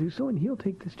will do so, and he'll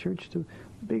take this church to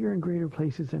bigger and greater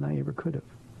places than I ever could have.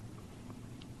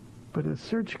 But a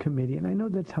search committee, and I know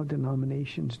that's how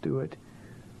denominations do it,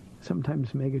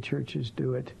 sometimes mega churches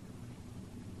do it,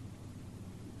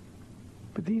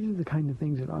 but these are the kind of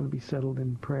things that ought to be settled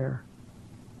in prayer,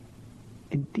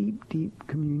 in deep, deep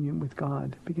communion with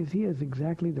God, because he has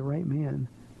exactly the right man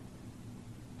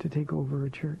to take over a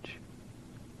church.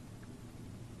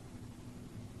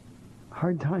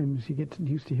 Hard times, you get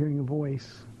used to hearing a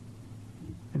voice,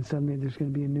 and suddenly there's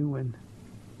going to be a new one.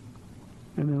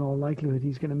 And in all likelihood,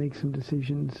 he's going to make some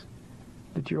decisions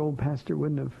that your old pastor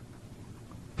wouldn't have.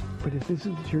 But if this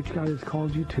is the church God has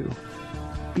called you to,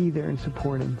 be there and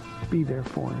support him. Be there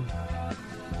for him.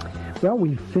 Well,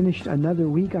 we've finished another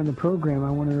week on the program.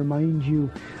 I want to remind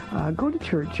you, go to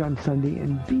church on Sunday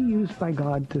and be used by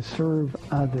God to serve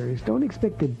others. Don't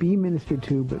expect to be ministered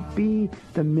to, but be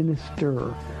the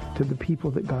minister to the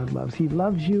people that God loves. He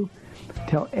loves you.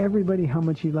 Tell everybody how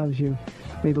much he loves you.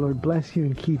 May the Lord bless you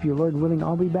and keep you. Lord willing,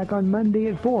 I'll be back on Monday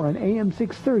at 4 on AM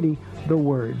 630, The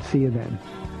Word. See you then.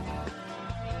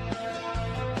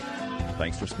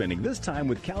 Thanks for spending this time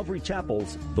with Calvary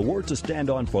Chapel's The Word to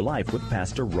Stand On for Life with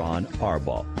Pastor Ron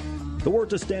Arbaugh. The Word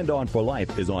to Stand On for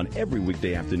Life is on every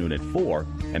weekday afternoon at 4,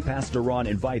 and Pastor Ron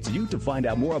invites you to find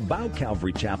out more about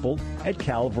Calvary Chapel at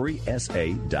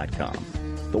calvarysa.com.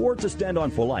 The Word to Stand On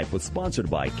for Life was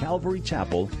sponsored by Calvary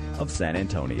Chapel of San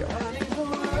Antonio.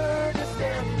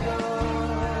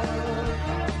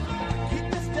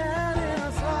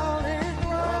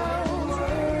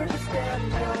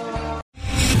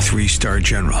 Three-star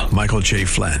General Michael J.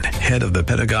 Flynn, head of the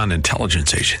Pentagon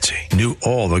Intelligence Agency, knew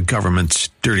all the government's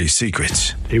dirty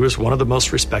secrets. He was one of the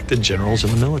most respected generals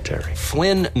in the military.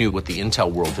 Flynn knew what the intel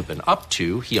world had been up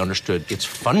to. He understood its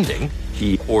funding.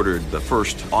 He ordered the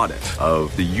first audit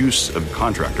of the use of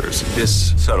contractors.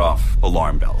 This set off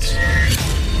alarm bells.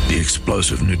 The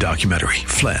explosive new documentary,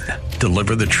 Flynn,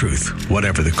 Deliver the Truth,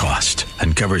 Whatever the Cost,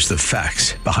 uncovers the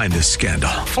facts behind this scandal.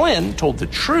 Flynn told the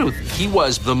truth. He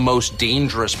was the most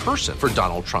dangerous person for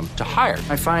Donald Trump to hire.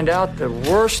 I find out the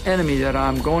worst enemy that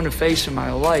I'm going to face in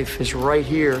my life is right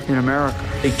here in America.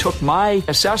 They took my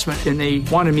assessment and they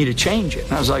wanted me to change it.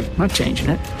 And I was like, I'm not changing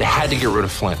it. They had to get rid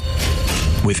of Flynn.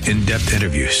 With in-depth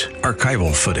interviews,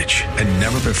 archival footage, and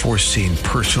never-before-seen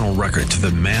personal records of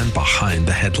the man behind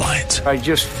the headlines. I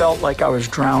just felt like I was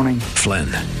drowning. Flynn,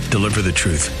 Deliver the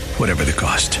Truth, Whatever the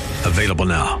Cost. Available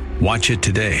now. Watch it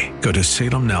today. Go to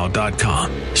salemnow.com.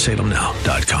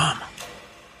 salemnow.com.